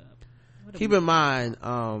making shit up. Keep in mind,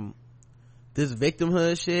 this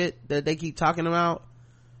victimhood shit that they keep talking about,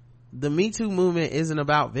 the Me Too movement isn't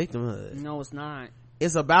about victimhood. No, it's not.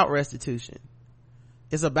 It's about restitution.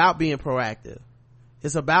 It's about being proactive.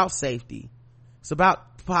 It's about safety. It's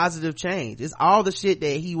about positive change. It's all the shit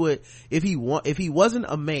that he would, if he wasn't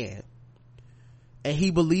a man and he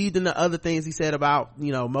believed in the other things he said about,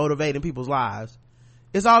 you know, motivating people's lives,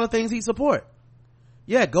 it's all the things he support.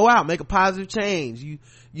 Yeah, go out, make a positive change.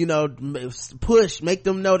 You know, push, make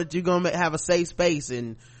them know that you're gonna have a safe space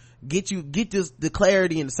and get the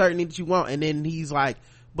clarity and the certainty that you want. And then he's like,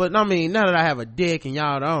 but I mean, now that I have a dick and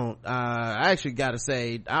y'all don't, I actually gotta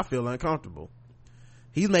say, I feel uncomfortable.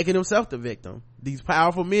 He's making himself the victim. These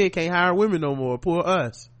powerful men can't hire women no more. Poor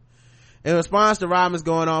us. In response to Robbins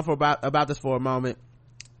going on for about this for a moment,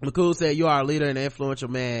 McCool said, you are a leader and an influential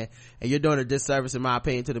man, and you're doing a disservice, in my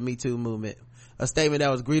opinion, to the Me Too movement. A statement that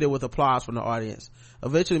was greeted with applause from the audience.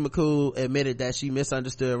 Eventually, McCool admitted that she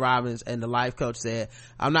misunderstood Robbins, and the life coach said,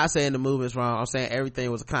 I'm not saying the movement's wrong. I'm saying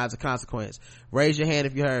everything was a kind of consequence. Raise your hand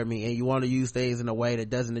if you heard me and you want to use things in a way that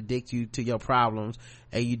doesn't addict you to your problems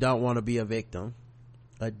and you don't want to be a victim.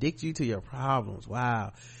 Addict you to your problems.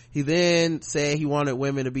 Wow. He then said he wanted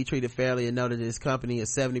women to be treated fairly and noted that his company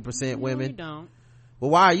is 70% women. You don't.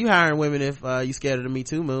 Well, why are you hiring women if you scared of the Me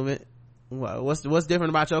Too movement? What's different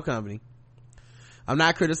about your company? I'm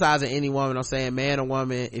not criticizing any woman. I'm saying man or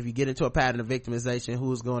woman, if you get into a pattern of victimization,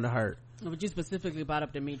 who's going to hurt? But you specifically brought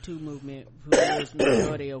up the Me Too movement, who is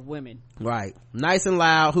majority of women. Right. Nice and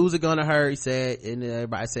loud. Who's it going to hurt? He said, and then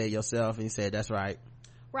everybody said yourself, and he said, that's right.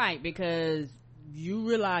 Right, because you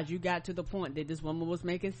realize you got to the point that this woman was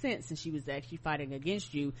making sense and she was actually fighting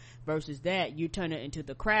against you, versus that you turn it into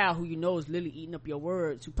the crowd who you know is literally eating up your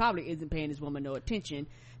words, who probably isn't paying this woman no attention.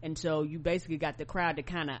 And so you basically got the crowd to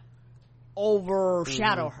kind of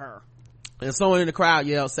overshadow her. And someone in the crowd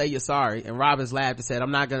yelled, say you're sorry. And Robbins laughed and said,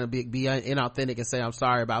 I'm not going to be inauthentic and say I'm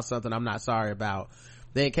sorry about something I'm not sorry about.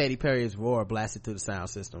 Then Katy Perry's roar blasted through the sound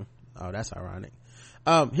system. Oh, that's ironic.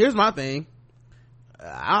 Here's my thing.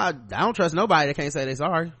 I don't trust nobody that can't say they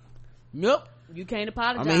sorry. Nope. You can't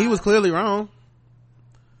apologize. I mean, he was clearly wrong.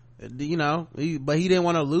 You know, but he didn't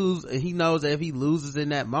want to lose. He knows that if he loses in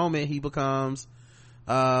that moment, he becomes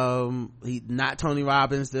he not Tony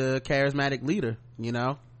Robbins, the charismatic leader, you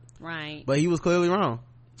know. Right. But he was clearly wrong.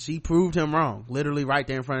 She proved him wrong, literally right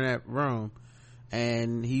there in front of that room,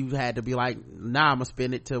 and he had to be like, nah, I'm gonna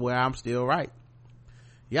spin it to where I'm still right.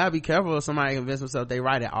 You gotta be careful if somebody convince themselves they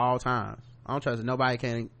right at all times. I don't trust it.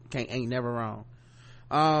 Nobody ain't never wrong.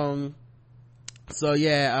 So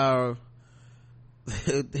yeah,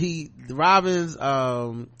 Robbins,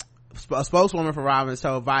 a spokeswoman for Robbins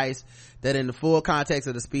told Vice that in the full context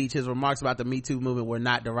of the speech, his remarks about the Me Too movement were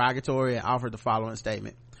not derogatory, and offered the following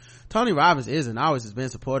statement. Tony Robbins is and always has been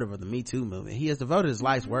supportive of the Me Too movement. He has devoted his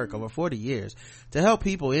life's work over 40 years to help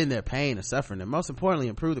people in their pain and suffering, and most importantly,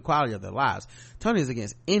 improve the quality of their lives. Tony is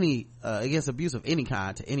against abuse of any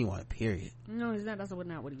kind to anyone, period. No, he's not. That's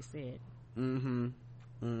not what he said.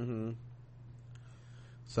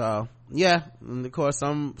 So, yeah. And of course,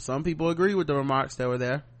 some people agree with the remarks that were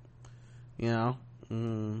there. You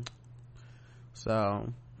know?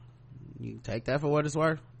 So, you take that for what it's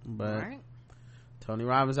worth. But, right. Tony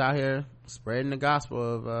Robbins out here spreading the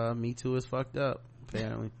gospel of Me Too is fucked up,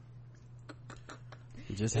 apparently.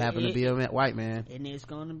 He just happened to be a white man. And it's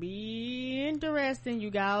gonna be interesting.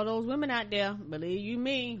 You got all those women out there, believe you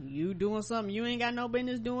me, you doing something you ain't got no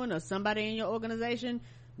business doing, or somebody in your organization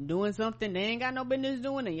doing something they ain't got no business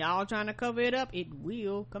doing, and y'all trying to cover it up, it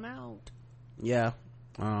will come out. Yeah.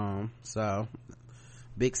 So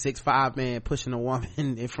big 6'5" man pushing a woman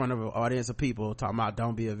in front of an audience of people talking about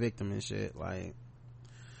don't be a victim and shit. Like,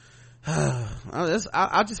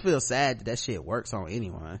 I just feel sad that shit works on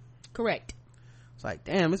anyone. Correct. It's like,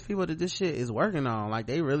 damn, it's people that this shit is working on. Like,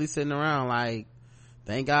 they really sitting around like,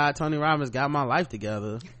 thank God Tony Robbins got my life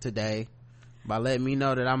together today by letting me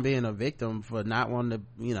know that I'm being a victim for not wanting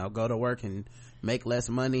to, you know, go to work and make less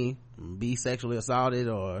money, be sexually assaulted,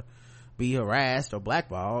 or be harassed or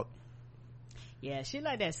blackballed. Yeah, shit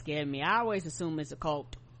like that scared me. I always assume it's a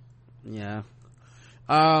cult. Yeah.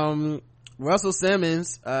 Russell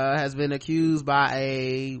Simmons has been accused by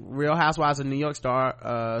a Real Housewives of New York star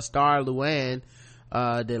Luann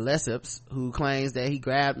de Lesseps, who claims that he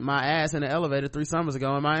grabbed my ass in the elevator 3 summers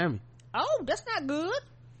ago in Miami. Oh, that's not good.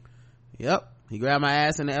 Yep, he grabbed my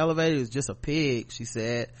ass in the elevator. He was just a pig, she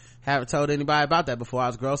said. Haven't told anybody about that before. I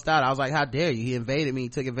was grossed out. I was like, how dare you? He invaded me,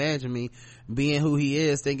 took advantage of me, being who he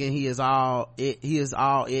is, thinking he is all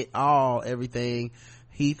everything.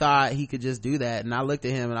 He thought he could just do that, and I looked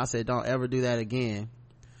at him and I said, don't ever do that again.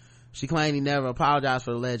 She claimed he never apologized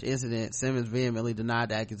for the alleged incident. Simmons vehemently denied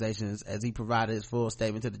the accusations as he provided his full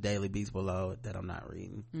statement to the Daily Beast below that I'm not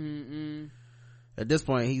reading. At this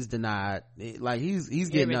point, he's denied. Like, he's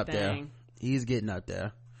getting up there. He's getting up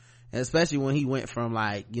there. And especially when he went from,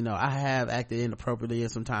 like, you know, I have acted inappropriately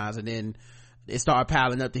sometimes, and then it started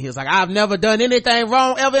piling up. He was like, I've never done anything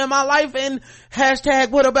wrong ever in my life, and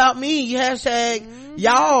hashtag what about me, hashtag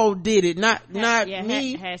y'all did it, not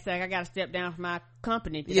me. Hashtag I gotta step down from my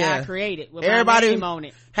company that I created with everybody, my name on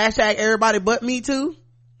it. Hashtag everybody but me too.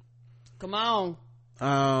 Come on.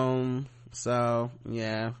 So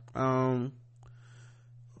yeah.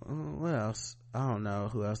 What else? I don't know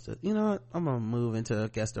who else you know what, I'm gonna move into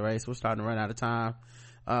Guess the Race. We're starting to run out of time.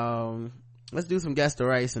 Let's do some Guess the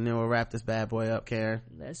Race and then we'll wrap this bad boy up, Karen.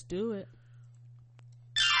 Let's do it.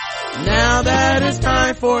 Now that it's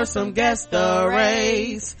time for some Guess the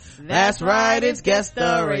Race. That's right, it's Guess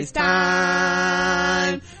the Race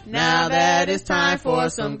time. Now that it's time for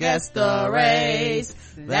some Guess the Race.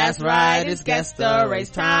 That's right, it's Guess the Race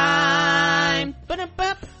time.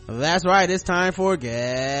 That's right, it's time for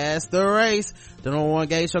Guess the Race, the number one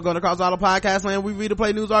gay show going across all the podcast land. We read and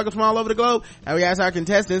play news articles from all over the globe, and we ask our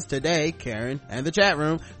contestants today, Karen and the chat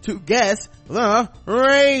room, to guess the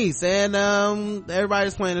race. And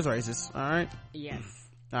everybody's playing as racist. All right. Yes.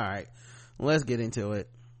 All right, let's get into it.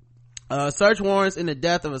 Search warrants in the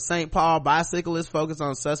death of a St. Paul bicyclist focus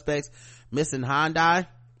on suspects missing Hyundai.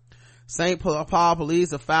 St. Paul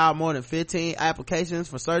police have filed more than 15 applications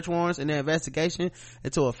for search warrants in their investigation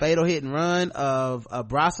into a fatal hit and run of a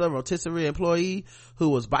Brasa rotisserie employee who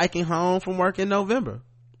was biking home from work in November.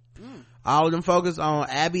 All of them focused on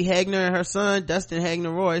Abby Hegner and her son, Dustin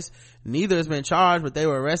Hegner Royce. Neither has been charged, but they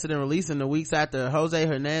were arrested and released in the weeks after Jose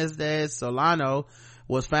Hernandez Solano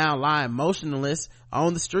was found lying motionless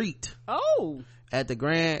on the street. At the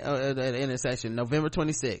Grand at the intersection, November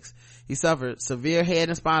 26th. He suffered severe head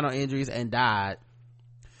and spinal injuries and died.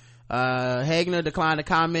 Hegner declined to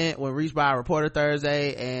comment when reached by a reporter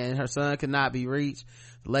Thursday, and her son could not be reached.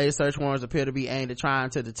 The latest search warrants appear to be aimed at trying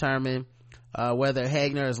to determine whether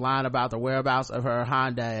Hegner is lying about the whereabouts of her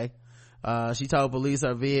Hyundai. She told police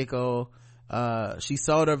her vehicle, she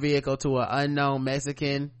sold her vehicle to an unknown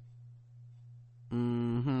Mexican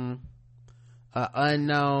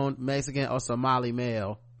unknown Mexican or Somali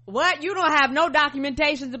male. What? You don't have no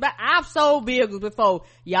documentations about? I've sold vehicles before.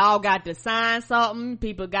 Y'all got to sign something,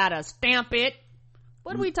 people gotta stamp it.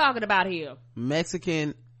 What are we talking about here?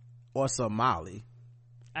 Mexican or Somali?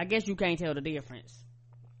 I guess you can't tell the difference.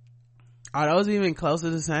 Are those even close to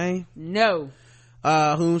the same? No.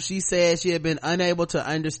 Whom she said she had been unable to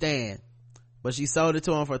understand, but she sold it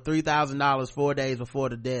to him for $3,000 4 days before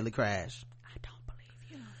the deadly crash.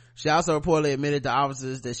 She also reportedly admitted to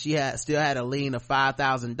officers that she still had a lien of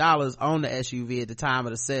 $5,000 on the SUV at the time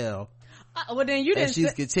of the sale. Well, then you didn't. And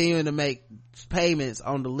she's continuing to make payments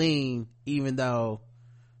on the lien, even though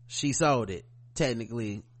she sold it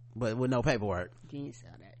technically, but with no paperwork. You didn't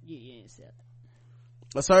sell that. You didn't sell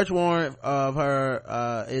that. A search warrant of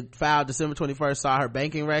her, it filed December 21st, saw her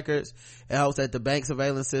banking records. It hopes that the bank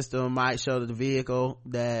surveillance system might show the vehicle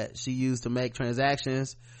that she used to make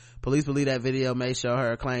transactions. Police believe that video may show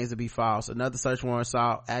her claims to be false. Another search warrant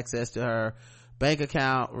sought access to her bank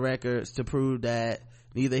account records to prove that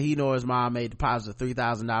neither he nor his mom made deposits of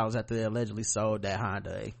 $3,000 after they allegedly sold that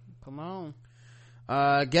Hyundai. Come on.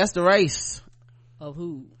 Guess the race. Of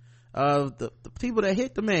who? Of the people that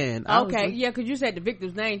hit the man. Okay, yeah, because you said the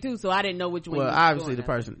victim's name too, so I didn't know which one. Well, obviously the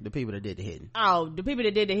people that did the hitting. Oh, the people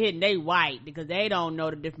that did the hitting, they white because they don't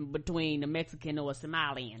know the difference between a Mexican or a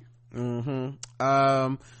Somalian.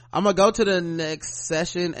 I'm gonna go to the next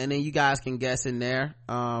session and then you guys can guess in there.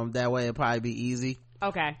 That way it'll probably be easier,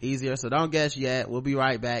 so don't guess yet. We'll be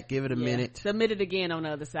right back. Give it a minute. Submit it again on the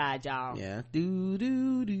other side, y'all. Yeah. Do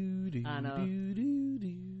do do do. I know. Do do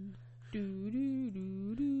do. Do do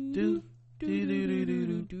do Do do do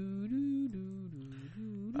do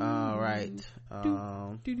do. All right.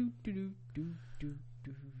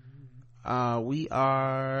 We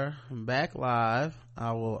are back live.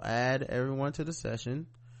 I will add everyone to the session.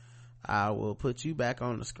 I will put you back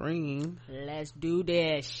on the screen. Let's do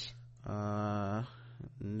this. There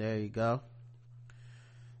you go.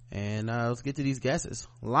 And let's get to these guesses.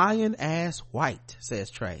 Lion ass white, says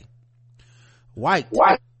Trey. White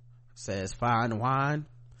says fine wine.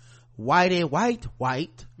 Whitey white,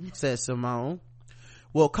 says Simone.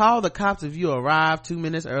 Will call the cops if you arrive 2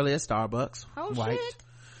 minutes early at Starbucks. Oh, white. shit.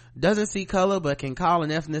 Doesn't see color but can call an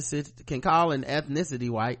ethnicity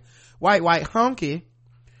white. White hunky.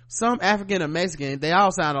 Some African or Mexican, they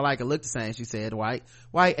all sound alike and look the same, she said. White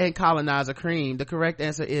and colonizer cream. The correct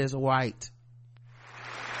answer is white.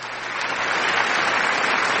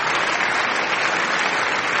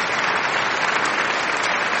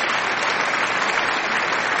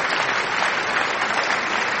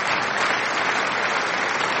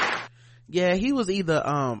 Yeah, he was either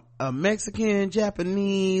a Mexican,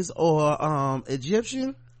 Japanese, or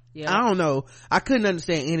Egyptian. Yeah. I don't know, I couldn't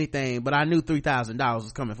understand anything, but I knew $3,000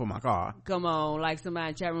 was coming for my car. Come on, like somebody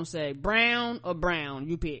in the chat room say, brown or brown,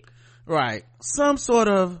 you pick. Right, some sort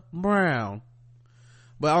of brown,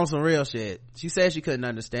 but on some real shit. She said she couldn't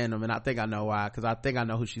understand them, and I think I know why, because I think I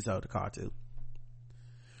know who she sold the car to.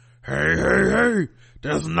 Hey,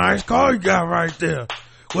 that's a nice car you got right there.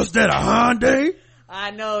 What's that, a Hyundai?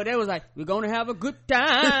 I know, they was like, we're gonna have a good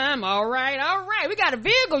time. all right, we got a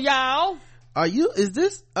vehicle, y'all. Is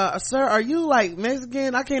this sir, are you like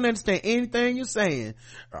Mexican? I can't understand anything you're saying.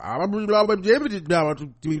 I'm to be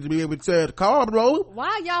able to sell the car, bro.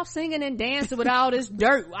 Why y'all singing and dancing with all this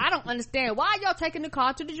dirt? I don't understand. Why y'all taking the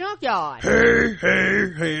car to the junkyard? Hey,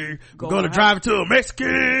 we're gonna drive it to a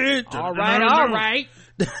Mexican. All right.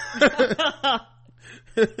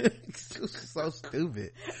 So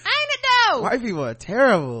stupid. Ain't it though? White people are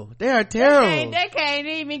terrible. They are terrible. They can't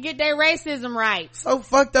even get their racism right. So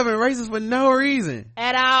fucked up and racist for no reason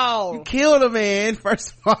at all. You killed a man,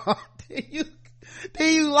 first of all.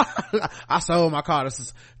 Then you lie. I sold my car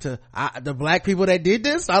to the black people that did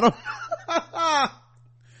this. I don't.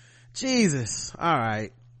 Jesus. All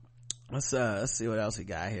right. Let's see what else he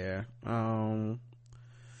got here.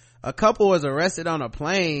 A couple was arrested on a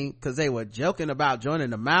plane because they were joking about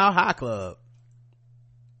joining the Mile High Club.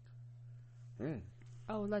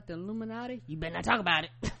 Oh, like the Illuminati? You better not talk about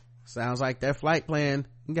it. Sounds like their flight plan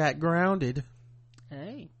got grounded.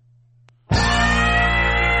 Hey.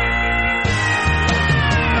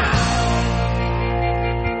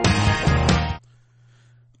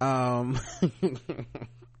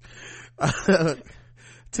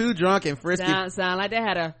 Too drunk and frisky. Sound like they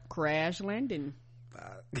had a crash landing.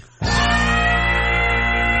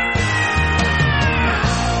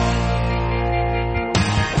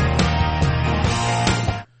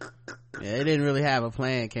 Yeah, they didn't really have a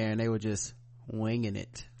plan, Karen. They were just winging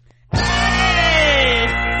it. Hey!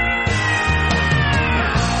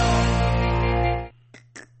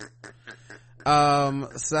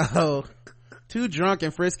 So two drunk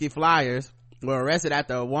and frisky flyers were arrested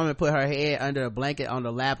after a woman put her head under a blanket on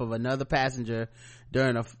the lap of another passenger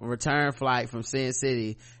during a return flight from Sin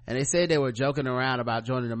City, and they said they were joking around about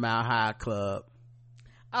joining the Mile High Club.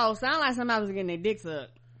 Oh, sound like somebody was getting their dick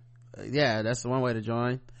sucked. Yeah, that's the one way to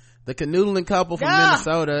join. The canoodling couple from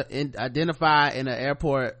Minnesota identified in an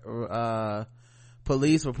airport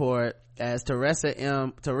police report as Teresa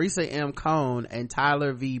M. Cone and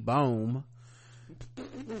Tyler V. Bohm.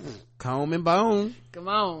 Comb and Bone. Come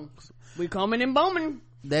on, we combing and bombing.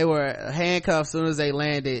 They were handcuffed as soon as they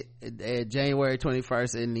landed at January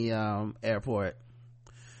 21st in the airport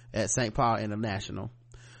at St. Paul International.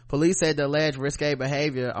 Police said the alleged risque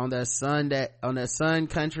behavior on their Sun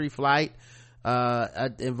Country flight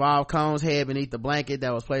involved Cone's head beneath the blanket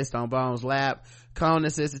that was placed on Bone's lap. Cone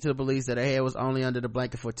insisted to the police that her head was only under the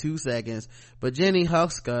blanket for 2 seconds, but Jenny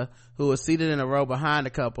Huska, who was seated in a row behind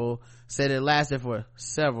the couple, said it lasted for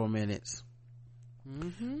several minutes.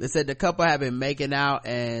 They said the couple had been making out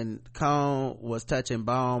and Cone was touching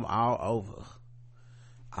Bone all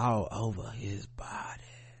over his body.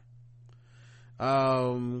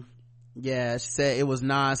 Yeah, she said it was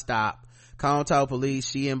nonstop. Cone told police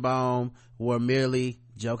she and Bone were merely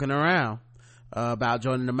joking around about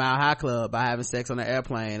joining the Mile High Club by having sex on an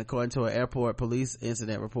airplane, according to an airport police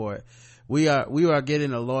incident report. We are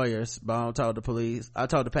getting the lawyers, Bone told the police. I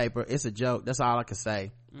told the paper, it's a joke, that's all I could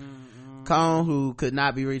say. Cone, who could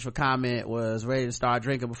not be reached for comment, was ready to start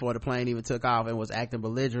drinking before the plane even took off and was acting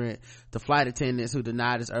belligerent to flight attendants who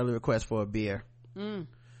denied his early request for a beer.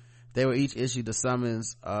 They were each issued a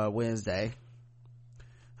summons Wednesday.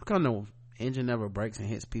 How come the engine never breaks and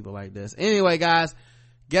hits people like this? Anyway, guys,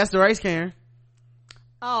 guess the race, Karen.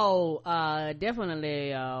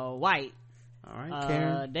 Definitely white. All right,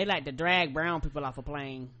 Karen. They like to drag brown people off a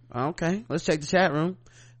plane. Okay, let's check the chat room.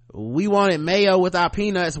 We wanted mayo with our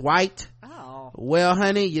peanuts, white. Oh. Well,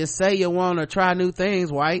 honey, you say you want to try new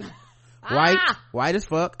things, white. White as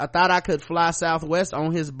fuck. I thought I could fly Southwest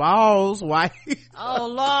on his balls, white. Oh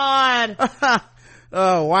Lord.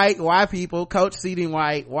 White people, coach seating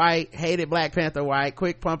white, hated Black Panther white,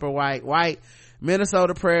 quick pumper white,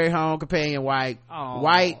 Minnesota Prairie Home Companion white,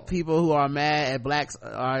 white people who are mad at blacks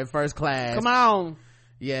are in first class. Come on.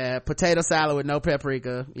 Yeah, potato salad with no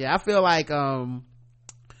paprika. Yeah, I feel like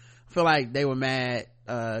they were mad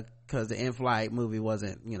because the In-Flight movie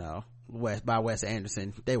wasn't, by Wes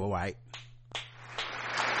Anderson. They were white.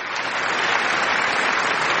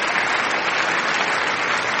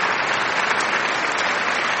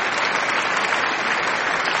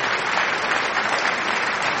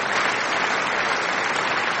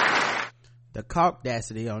 The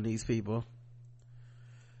caucasity on these people.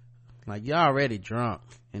 Like, you're already drunk,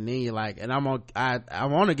 and then you're like, and I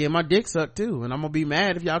want to get my dick sucked too, and I'm gonna be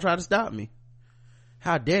mad if y'all try to stop me.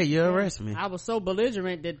 How dare you arrest me? I was so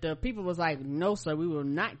belligerent that the people was like, no sir, we will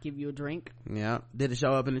not give you a drink. Yeah. Did it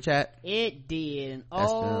show up in the chat? It did.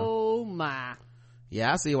 That's My.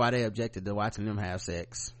 Yeah, I see why they objected to watching them have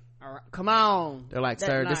sex. All right, come on. They're like,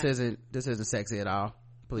 sir, this isn't sexy at all.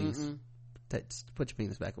 Please. Put your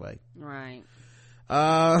penis back away. Right.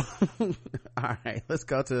 All right, let's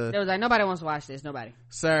go to. There was like, nobody wants to watch this. Nobody.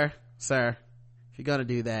 Sir, if you're gonna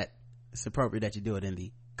do that, it's appropriate that you do it in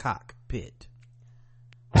the cockpit.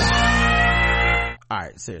 All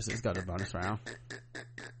right, seriously, let's go to the bonus round.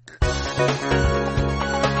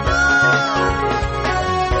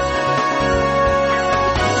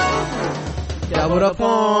 Double the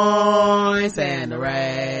points and the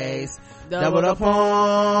race. Double the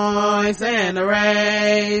points and the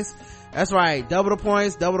race. That's right, double the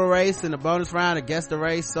points, double the race in the bonus round against the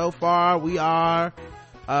race. So far we are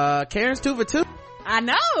Karen's 2 for 2. I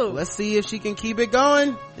know. Let's see if she can keep it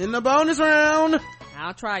going in the bonus round.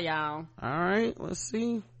 I'll try, y'all. All right, let's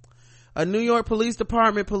see. A New York Police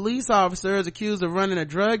Department police officer is accused of running a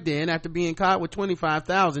drug den after being caught with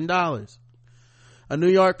 $25,000. A New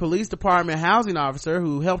York Police Department housing officer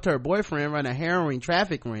who helped her boyfriend run a heroin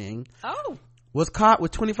traffic ring was caught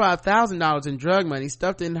with $25,000 in drug money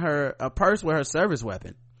stuffed in a purse with her service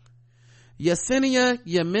weapon. Yesenia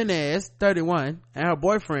Jimenez, 31, and her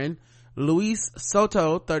boyfriend Luis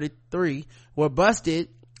Soto, 33, were busted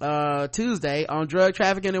Tuesday on drug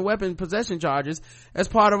trafficking and weapon possession charges as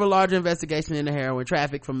part of a larger investigation into heroin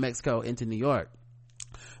traffic from Mexico into New York.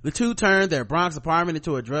 The two turned their Bronx apartment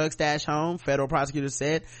into a drug stash home, federal prosecutors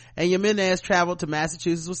said, and Jimenez traveled to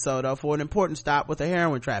Massachusetts with Soto for an important stop with a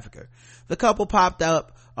heroin trafficker. The couple popped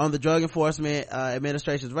up on the Drug Enforcement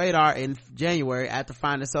Administration's radar in January after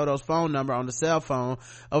finding Soto's phone number on the cell phone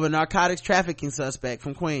of a narcotics trafficking suspect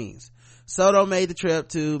from Queens. Soto made the trip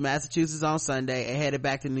to Massachusetts on Sunday and headed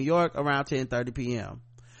back to New York around 10:30 p.m.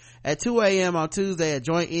 At 2 a.m. on Tuesday, a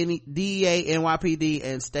joint DEA, NYPD,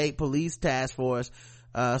 and state police task force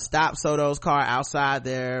stopped Soto's car outside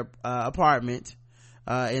their apartment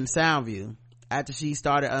in Soundview. After she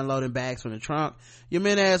started unloading bags from the trunk,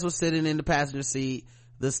 Jimenez was sitting in the passenger seat,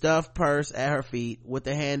 the stuffed purse at her feet with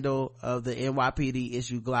the handle of the NYPD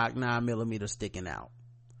issued Glock 9mm sticking out.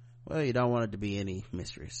 Well, you don't want it to be any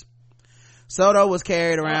mysteries. Soto was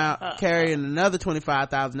carrying another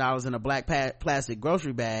 $25,000 in a black plastic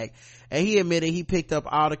grocery bag, and he admitted he picked up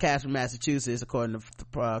all the cash from Massachusetts, according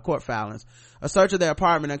to court filings. A search of their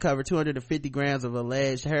apartment uncovered 250 grams of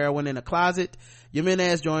alleged heroin in a closet.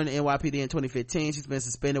 Jimenez joined the NYPD in 2015. She's been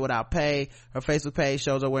suspended without pay. Her Facebook page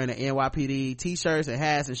shows her wearing an NYPD t-shirts and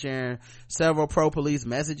hats and sharing several pro-police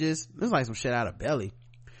messages. This is like some shit out of Belly.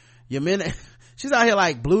 Jimenez, she's out here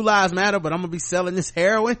like Blue Lives Matter, but I'm gonna be selling this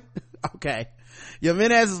heroin. Okay.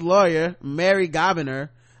 Jimenez's lawyer, Mary Gobiner,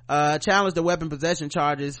 challenged the weapon possession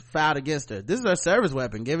charges filed against her. This is her service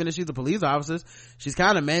weapon. Given that she's a police officer, she's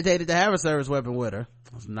kind of mandated to have a service weapon with her.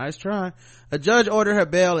 That's a nice try. A judge ordered her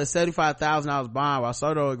bail at $75,000 bond, while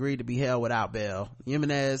Soto agreed to be held without bail.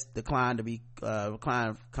 Jimenez declined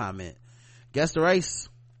comment. Guess the race.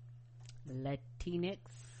 Latinx.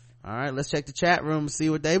 All right, let's check the chat room and see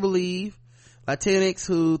what they believe. Latinx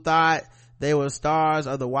who thought they were stars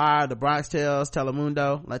of The Wire, The Bronx Tales,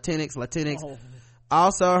 Telemundo. Latinx. Oh.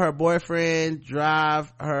 Also, let her boyfriend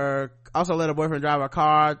drive her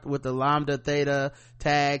car with the Lambda Theta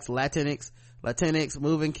tags. Latinx,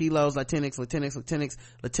 moving kilos.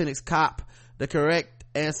 Latinx cop. The correct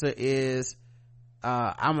answer is,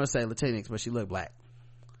 I'm gonna say Latinx, but she looked black.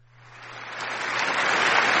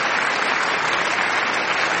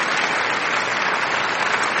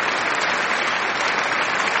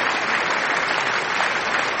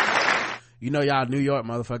 You know, y'all New York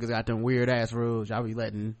motherfuckers got them weird ass rules. Y'all be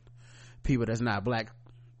letting people that's not black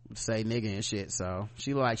say nigga and shit, so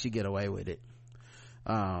she look like she get away with it.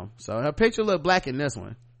 So her picture look black in this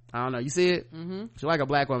one. I don't know, you see it? Mm-hmm. She like a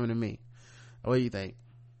black woman to me. What do you think?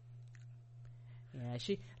 Yeah,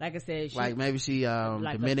 she, like I said, like maybe she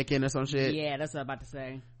like Dominican or some shit. Yeah, that's what I'm about to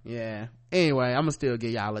say. Yeah, anyway, I'm gonna still give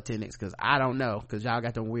y'all Latinx because I don't know, because y'all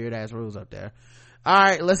got them weird ass rules up there. All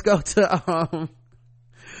right, let's go to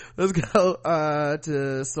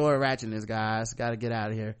sword ratchetness, guys. Gotta get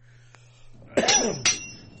out of here.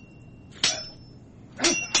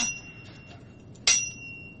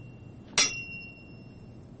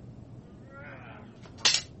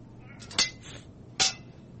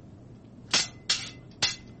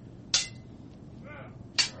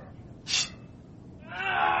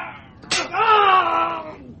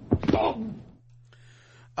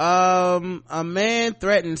 A man man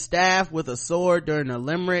threatened staff with a sword during a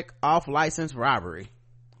Limerick off-license robbery.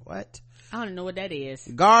 What? I don't know what that is.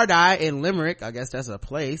 Gardaí in Limerick, I guess that's a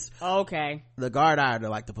place. Okay. The Gardaí are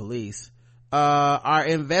like the police. Are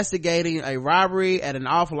investigating a robbery at an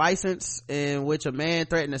off-license in which a man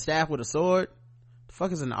threatened the staff with a sword. The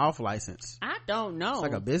fuck is an off-license? I don't know. It's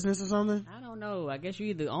like a business or something? I don't know. I guess you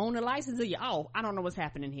either own a license or you're off. I don't know what's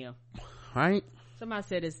happening here. Right? Somebody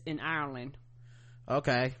said it's in Ireland.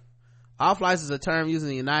 Okay. Off-license is a term used in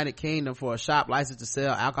the United Kingdom for a shop licensed to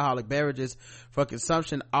sell alcoholic beverages for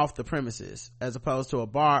consumption off the premises, as opposed to a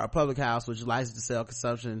bar or public house which is licensed to sell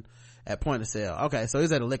consumption at point of sale. Okay, so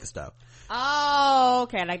he's at a liquor store. Oh,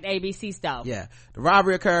 okay, like the ABC stuff. Yeah. The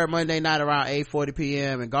robbery occurred Monday night around 8:40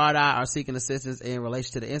 p.m. and Gardaí are seeking assistance in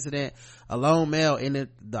relation to the incident. A lone male entered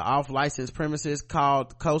the off-license premises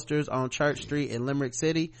called Coasters on Church Street in Limerick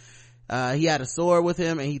City. He had a sword with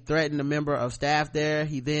him and he threatened a member of staff there.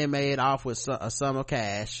 He then made off with a sum of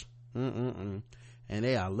cash. And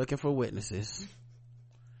they are looking for witnesses.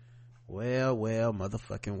 Well,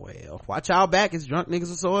 motherfucking well. Watch y'all back. It's drunk niggas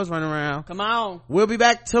with swords running around. Come on. We'll be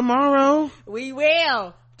back tomorrow We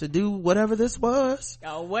will. to do whatever this was.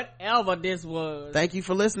 Whatever this was. Thank you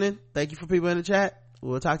for listening. Thank you for people in the chat.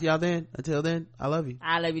 We'll talk to y'all then. Until then, I love you.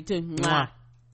 I love you too. Mwah.